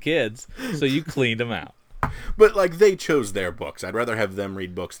 17 kids, so you cleaned them out. But like they chose their books. I'd rather have them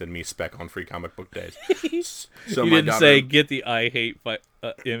read books than me spec on Free Comic Book Days. So you didn't say get the I hate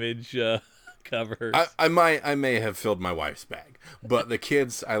image covers. I may have filled my wife's bag, but the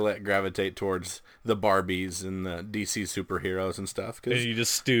kids I let gravitate towards the Barbies and the DC superheroes and stuff. And you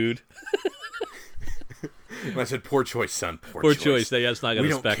just stewed. And I said, poor choice, son. Poor choice. That's not going We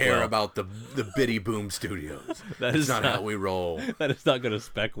to don't spec care well. about the Biddy Boom Studios. That That's is not not- how we roll. That is not going to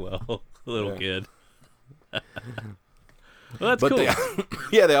spec well, little Yeah. kid. Well, that's But cool.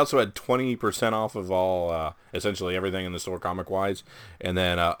 they also had 20% off of all, essentially everything in the store comic-wise, and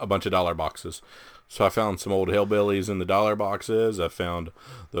then a bunch of dollar boxes. So I found some old Hillbillies in the dollar boxes. I found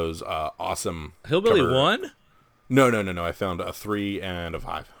those awesome... Hillbilly cover- 1? No. I found a 3 and a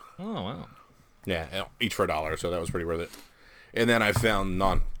 5. Oh, wow. Yeah, each for $1, so that was pretty worth it. And then I found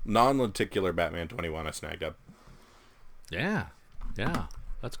non-lenticular Batman 21 I snagged up. Yeah.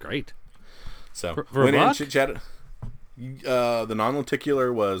 That's great. So For a buck? chit-chatted. The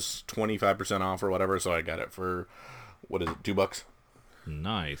non-lenticular was 25% off or whatever, so I got it for, what is it, $2?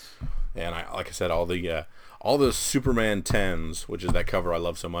 Nice. And like I said, all the Superman 10s, which is that cover I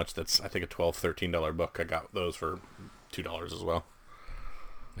love so much, that's I think a $12, $13 book. I got those for $2 as well.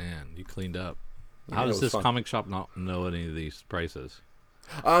 Man, you cleaned up. Yeah, How it does was this fun. comic shop not know any of these prices?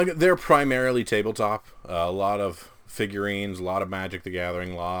 They're primarily tabletop. A lot of figurines, a lot of Magic the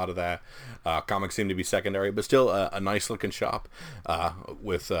Gathering, a lot of that. Comics seem to be secondary, but still a nice looking shop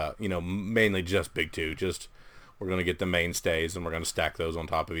with mainly just Big Two. Just we're going to get the mainstays and we're going to stack those on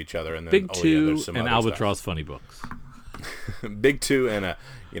top of each other. And then Big Two there's some and other Albatross Funny Books. stuff. Big Two and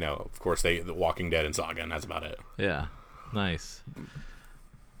of course the Walking Dead and Saga, and that's about it. Yeah, nice.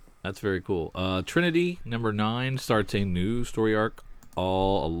 That's very cool. Trinity number 9 starts a new story arc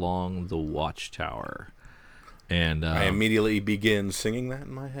all along the Watchtower, and I immediately begin singing that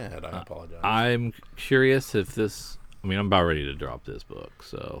in my head. I apologize. I'm curious if this. I mean, I'm about ready to drop this book,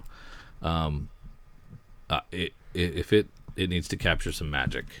 so if it needs to capture some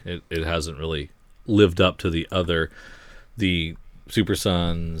magic. It hasn't really lived up to the Super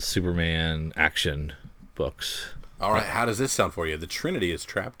Sons, Superman action books. All right, how does this sound for you? The Trinity is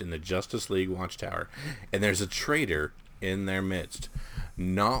trapped in the Justice League Watchtower, and there's a traitor in their midst.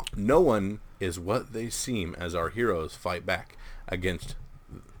 No one is what they seem as our heroes fight back against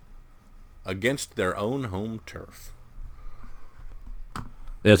their own home turf. Yeah,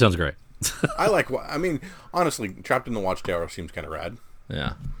 that sounds great. Honestly, trapped in the Watchtower seems kind of rad.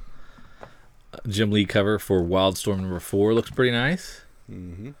 Yeah. Jim Lee cover for Wildstorm number 4 looks pretty nice.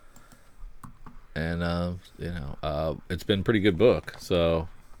 Mm-hmm. And it's been a pretty good book, so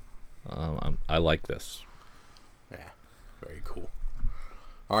I like this. Yeah, very cool.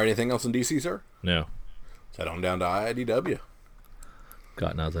 All right, anything else in DC, sir? No, Let's head on down to IDW.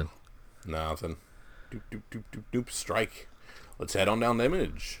 got nothing. Nothing. Doop, strike. Let's head on down to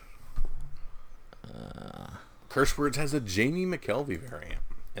Image. Curse Words has a Jamie McKelvey variant,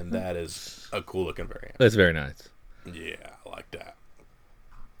 and that is a cool looking variant. That's very nice. Yeah, I like that.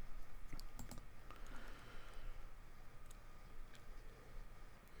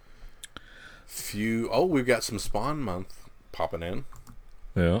 We've got some Spawn month popping in.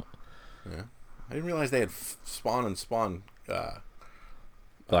 Yeah, I didn't realize they had Spawn and Spawn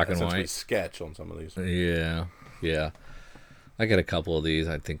black and essentially white. sketch on some of these. Yeah. I got a couple of these.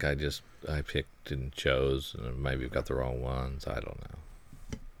 I think I picked and chose, and maybe got the wrong ones. I don't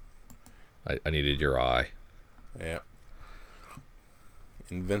know. I needed your eye. Yeah.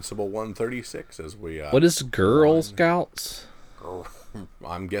 Invincible 136 as we What is Girl Scouts?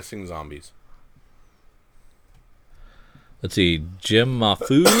 I'm guessing zombies. Let's see, Jim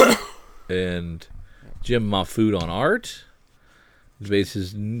Mahfood and Jim Mahfood on art. It's based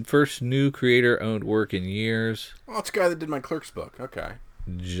his first new creator-owned work in years. Oh, it's the guy that did my Clerks book. Okay.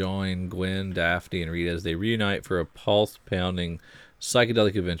 Join Gwen, Daphne, and Rita as they reunite for a pulse-pounding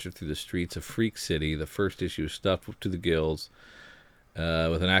psychedelic adventure through the streets of Freak City. The first issue is stuffed to the gills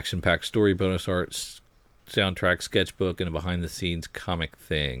with an action-packed story, bonus art, soundtrack, sketchbook, and a behind-the-scenes comic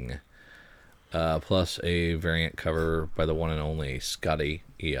thing. Plus a variant cover by the one and only Scotty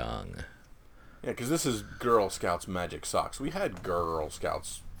Young. Yeah, because this is Girl Scouts Magic Socks. We had Girl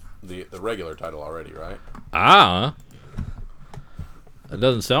Scouts, the regular title already, right? It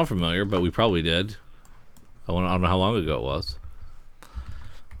doesn't sound familiar, but we probably did. I don't know how long ago it was.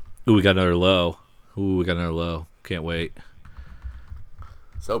 Ooh, we got another low. Can't wait.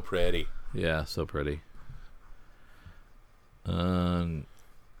 So pretty. Yeah, so pretty. The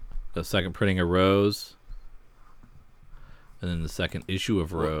second printing of Rose. And then the second issue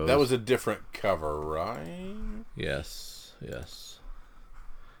of Rose. That was a different cover, right? Yes.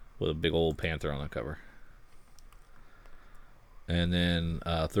 With a big old panther on the cover. And then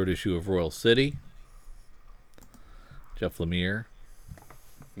third issue of Royal City. Jeff Lemire.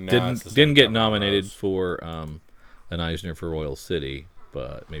 No, it's the same Didn't get cover, nominated Rose. for an Eisner for Royal City,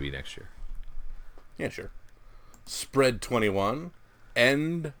 but maybe next year. Yeah, sure. Spread 21.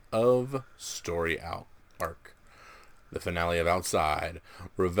 End of story out. arc. The finale of Outside.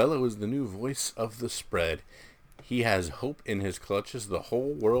 Ravello is the new voice of the spread. He has hope in his clutches. The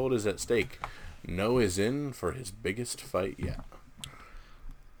whole world is at stake. No is in for his biggest fight yet.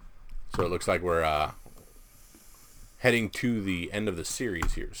 So it looks like we're heading to the end of the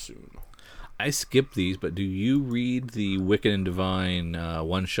series here soon. I skip these, but do you read the Wicked and Divine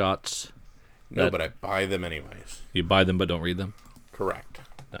one-shots? No, but I buy them anyways. You buy them but don't read them? Correct.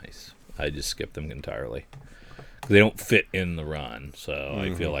 Nice. I just skip them entirely. They don't fit in the run, so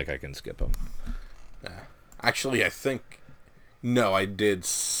I feel like I can skip them. Actually, I think... No, I did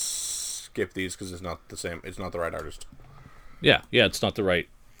skip these because it's not the same. It's not the right artist. Yeah, it's not the right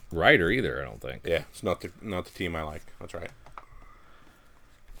writer either, I don't think. Yeah, it's not the team I like. That's right.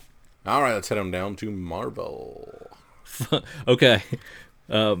 All right, let's head on down to Marvel. Okay.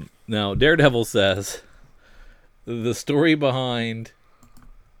 Now, Daredevil says, the story behind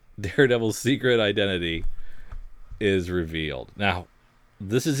Daredevil's secret identity is revealed. Now,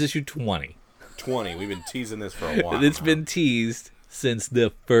 this is issue 20. 20. We've been teasing this for a while. It's been teased since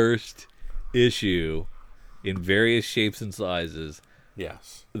the first issue in various shapes and sizes.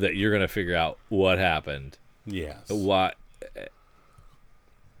 Yes. That you're going to figure out what happened. Yes. What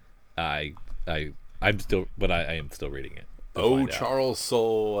I'm still reading it. Oh, Charles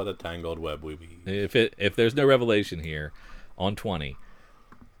Soule at a tangled web we weave. If there's no revelation here on 20,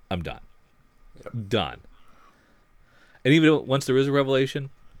 I'm done. Yep. Done. And even once there is a revelation,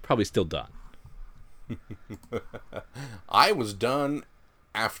 probably still done. I was done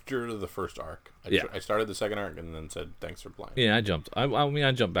after the first arc. Yeah. I started the second arc and then said, thanks for playing. Yeah, I jumped.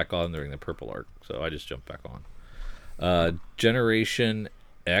 I jumped back on during the purple arc, so I just jumped back on. Generation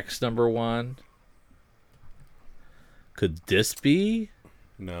X #1. Could this be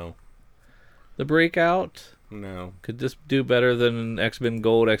No. the breakout? No. Could this do better than X-Men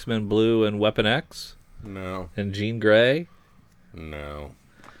Gold, X-Men Blue, and Weapon X? No. And Jean Grey? No.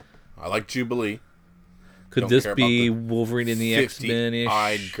 I like Jubilee. Could Don't this care be about the Wolverine in the X-Men-ish?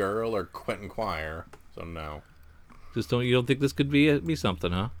 50-eyed girl or Quentin Quire. So no. You don't think this could be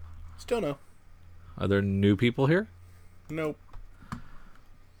something, huh? Still no. Are there new people here? Nope.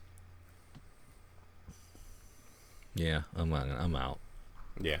 Yeah, I'm out.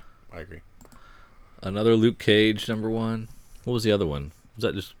 Yeah, I agree. Another Luke Cage #1. What was the other one? Was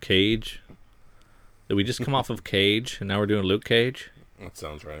that just Cage? Did we just come off of Cage and now we're doing Luke Cage? That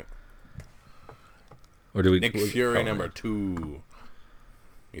sounds right. Or do we Nick Fury #2.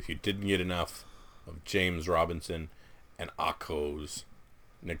 If you didn't get enough of James Robinson and Akko's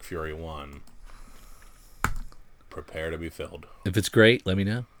Nick Fury 1, prepare to be filled. If it's great, let me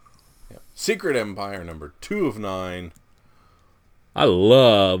know. Yep. Secret Empire #2 of 9. I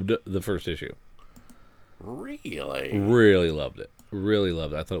loved the first issue. Really? Really loved it. Really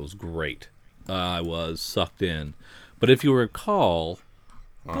loved it. I thought it was great. I was sucked in. But if you recall,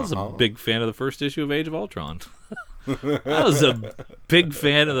 I was a big fan of the first issue of Age of Ultron. I was a big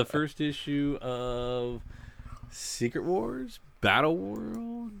fan of the first issue of Secret Wars, Battle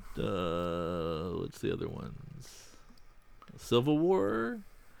World. What's the other ones? Civil War.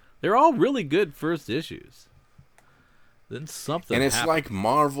 They're all really good first issues. Then something And it's happened. like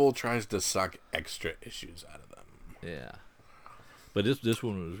Marvel tries to suck extra issues out of them. Yeah. But this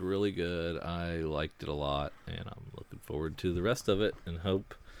one was really good. I liked it a lot, and I'm looking forward to the rest of it and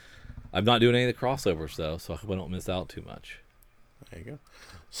hope I'm not doing any of the crossovers, though, so I hope I don't miss out too much. There you go.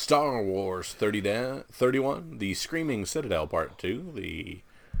 Star Wars 31, The Screaming Citadel Part 2, the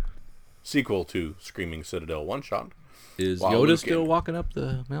sequel to Screaming Citadel one-shot. Is While Yoda Luke still walking up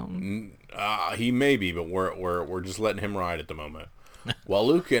the mountain? He may be, but we're just letting him ride at the moment. While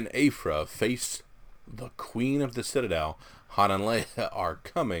Luke and Aphra face the Queen of the Citadel, Han and Leia are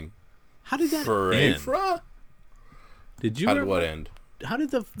coming. How did that for end? Aphra? Did you? How did what end? How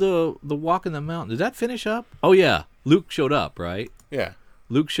did the walk in the mountain? Did that finish up? Oh yeah, Luke showed up, right? Yeah.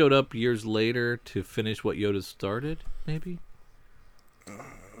 Luke showed up years later to finish what Yoda started. Maybe.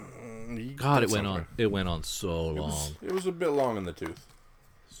 God, it went on. It went on so long. It was a bit long in the tooth.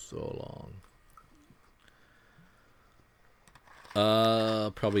 So long.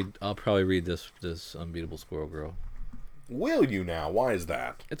 I'll probably read this Unbeatable Squirrel Girl. Will you now? Why is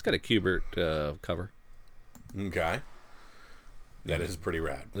that? It's got a Kubert cover. Okay. That is pretty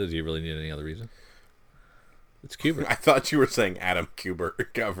rad. Do you really need any other reason? It's Kubert. I thought you were saying Adam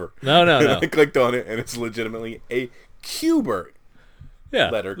Kubert cover. No. I clicked on it, and it's legitimately a Kubert. Yeah.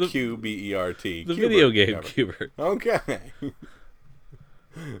 Letter Q-B-E-R-T. The Kubert video game cover. Kubert. Okay.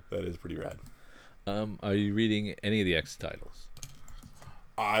 That is pretty rad. Are you reading any of the X titles?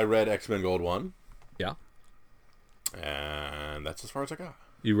 I read X-Men Gold 1, Yeah. and that's as far as I got.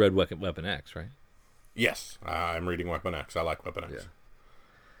 You read Weapon X, right? Yes, I'm reading Weapon X. I like Weapon X. Yeah.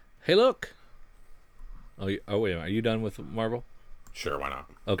 Hey, look. Oh, wait a minute. Are you done with Marvel? Sure, why not?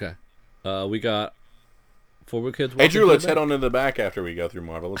 Okay. We got 4 Kids. Hey, Drew, Walking let's to the head Bank. on to the back after we go through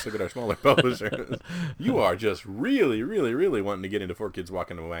Marvel. Let's look at our smaller publishers. You are just really, really, really wanting to get into 4 Kids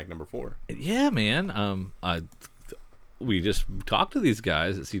Walking to the Bank number 4. Yeah, man. We just talked to these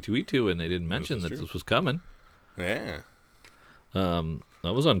guys at C2E2, and they didn't mention is that true. this was coming. Yeah. That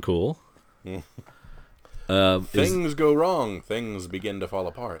was uncool. Things go wrong. Things begin to fall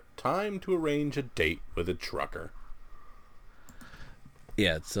apart. Time to arrange a date with a trucker.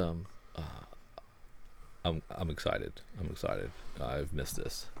 Yeah, it's I'm excited. I'm excited. I've missed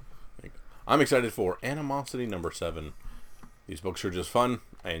this. I'm excited for Animosity number 7. These books are just fun.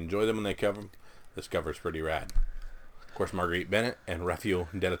 I enjoy them when they cover. This cover's pretty rad. Of course, Marguerite Bennett and Raphael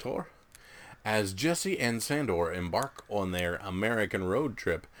Delator. As Jesse and Sandor embark on their American road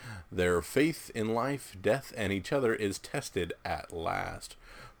trip, their faith in life, death, and each other is tested at last.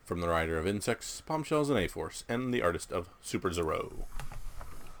 From the writer of Insects, Bombshells, and A-Force, and the artist of Super Zero.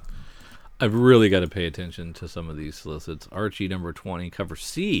 I've really got to pay attention to some of these solicits. Archie number 20, cover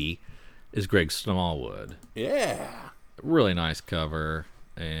C, is Greg Smallwood. Yeah. Really nice cover,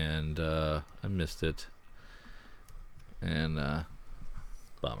 and I missed it. And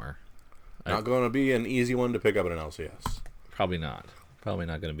bummer. Not going to be an easy one to pick up at an LCS. Probably not. Probably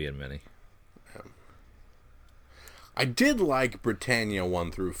not going to be in many. I did like Britannia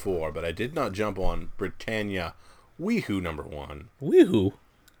 1 through 4, but I did not jump on Britannia Weehoo number 1, Weehoo.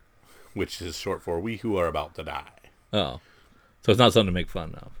 which is short for We Who Are About to Die. Oh. So it's not something to make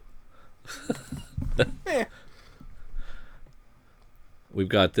fun of. We've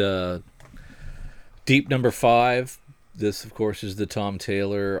got Deep number 5. This, of course, is the Tom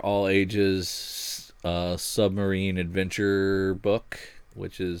Taylor all ages submarine adventure book,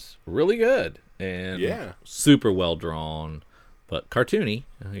 which is really good and super well drawn, but cartoony.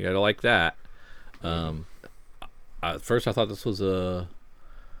 You gotta like that. At first, I thought this was a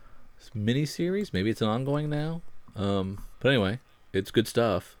mini series. Maybe it's an ongoing now. But anyway, it's good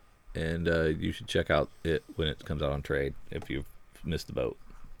stuff, and you should check out it when it comes out on trade if you've missed the boat.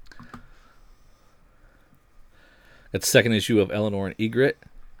 It's the second issue of Eleanor and Egret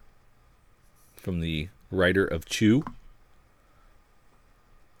from the writer of Chew.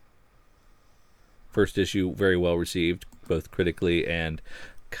 First issue, very well received, both critically and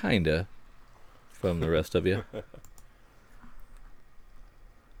kinda from the rest of you.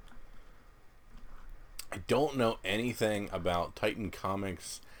 I don't know anything about Titan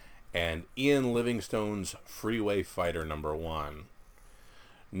Comics and Ian Livingstone's Freeway Fighter number 1.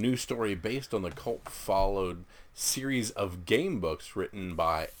 New story based on the cult followed series of game books written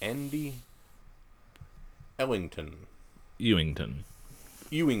by Andy Ewington,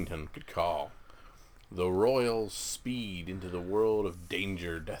 good call. The Royals speed into the world of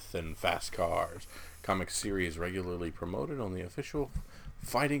danger, death, and fast cars. Comic series regularly promoted on the official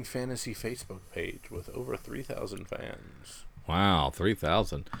Fighting Fantasy Facebook page with over 3,000 fans. Wow,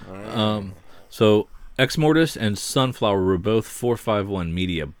 3,000. So Ex Mortis and Sunflower were both 451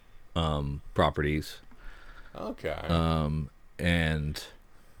 Media properties. Okay. And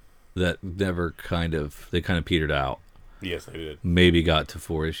that never they kind of petered out. Yes, they did. Maybe got to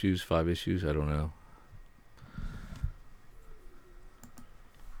 4 issues, 5 issues, I don't know.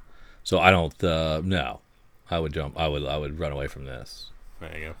 So I don't no. I would run away from this.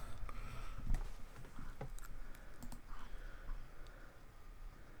 There you go.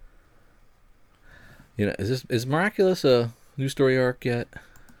 You know, is Miraculous a new story arc yet?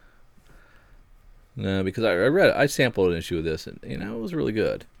 No, because I sampled an issue of this, and it was really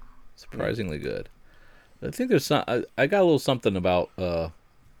good, surprisingly good. I think there's some. I got a little something about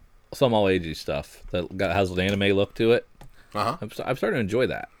some all ages stuff that has an anime look to it. I'm starting to enjoy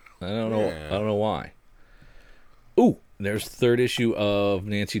that. I don't know. I don't know why. Ooh, there's the 3rd issue of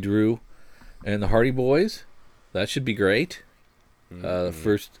Nancy Drew and the Hardy Boys. That should be great. The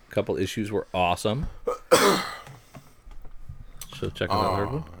first couple issues were awesome. So check out that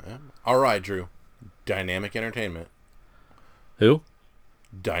 3rd one. Yeah. All right, Drew. Dynamic Entertainment. Who?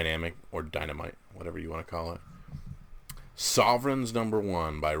 Dynamic or Dynamite, whatever you want to call it. Sovereigns number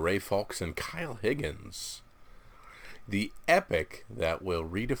 1 by Ray Fawkes and Kyle Higgins. The epic that will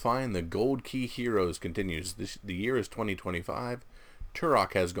redefine the Gold Key heroes continues. The year is 2025.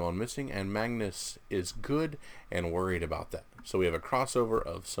 Turok has gone missing, and Magnus is good and worried about that. So we have a crossover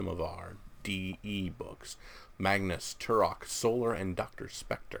of some of our DE books. Magnus, Turok, Solar, and Dr.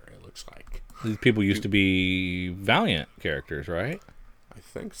 Spectre, it looks like. These people used to be Valiant characters, right? I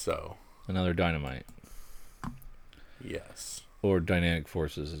think so. Another Dynamite. Yes. Or Dynamic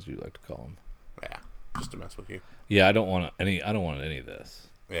Forces, as you like to call them. Yeah. just to mess with you. Yeah, I don't want any of this.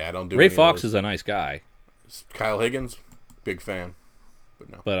 Yeah, I don't do Ray any of Fox those. is a nice guy, Kyle Higgins, big fan, but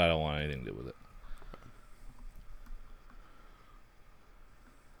no. but I don't want anything to do with it.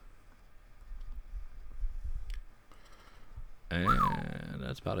 And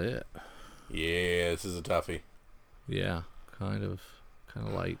that's about it. Yeah, this is a toughie. Yeah, kind of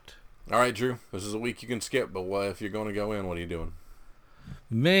light. All right, Drew, this is a week you can skip, but what if you're going to go in? What are you doing?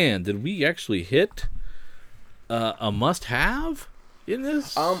 Man, did we actually hit a must-have in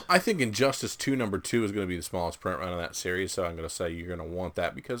this? I think Injustice 2 number 2 is going to be the smallest print run of that series, so I'm going to say you're going to want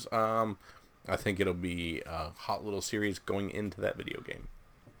that because I think it'll be a hot little series going into that video game.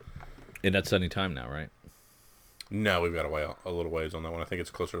 And that's any time now, right? No, we've got to wait a little ways on that one. I think it's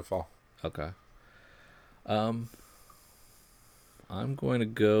closer to fall. Okay. I'm going to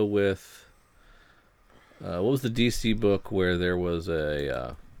go with what was the DC book where there was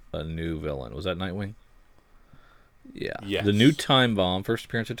a new villain? Was that Nightwing? Yeah. Yes. The new Time Bomb, first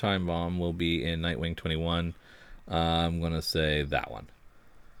appearance of Time Bomb, will be in Nightwing 21. I'm going to say that one.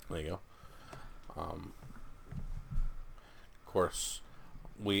 There you go. Of course,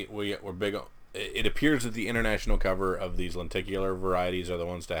 we're big on... It appears that the international cover of these lenticular varieties are the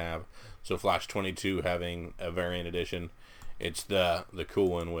ones to have. So Flash 22 having a variant edition. It's the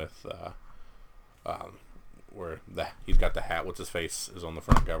cool one with where he's got the hat. What's his face is on the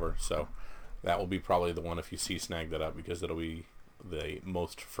front cover. So that will be probably the one if you see snag that up because it'll be the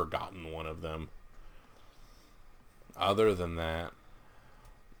most forgotten one of them. Other than that,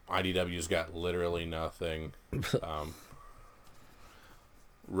 IDW's got literally nothing.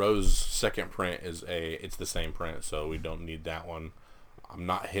 Rose second print it's the same print, so we don't need that one. I'm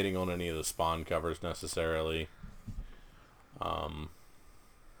not hitting on any of the Spawn covers necessarily.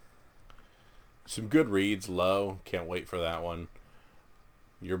 Some good reads, Low. Can't wait for that one.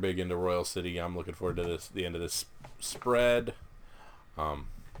 You're big into Royal City. I'm looking forward to the end of this spread.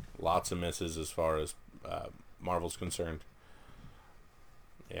 Lots of misses as far as Marvel's concerned.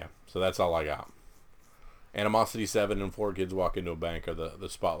 Yeah, so that's all I got. Animosity 7 and 4 Kids Walk Into a Bank are the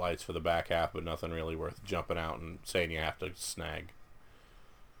spotlights for the back half, but nothing really worth jumping out and saying you have to snag.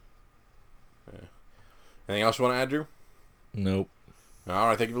 Yeah. Anything else you want to add, Drew? Nope. All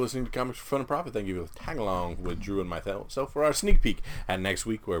right, thank you for listening to Comics for Fun and Profit. Thank you for tag along with Drew and myself for our sneak peek at next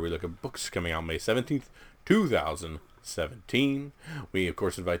week, where we look at books coming out May 17th, 2017. We, of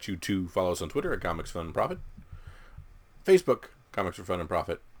course, invite you to follow us on Twitter at Comics Fun and Profit. Facebook, Comics for Fun and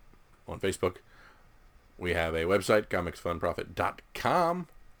Profit on Facebook. We have a website, comicsfunprofit.com,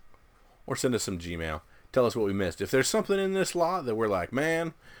 or send us some Gmail. Tell us what we missed. If there's something in this lot that we're like,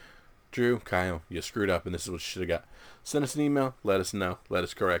 man, Drew, Kyle, you screwed up and this is what you should have got, send us an email. Let us know. Let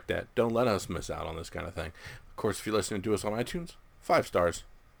us correct that. Don't let us miss out on this kind of thing. Of course, if you're listening to us on iTunes, 5 stars.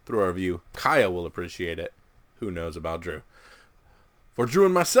 Through our review. Kyle will appreciate it. Who knows about Drew? For Drew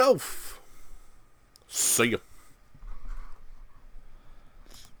and myself, see ya.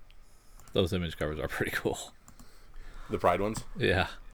 Those image covers are pretty cool. The Pride ones? Yeah.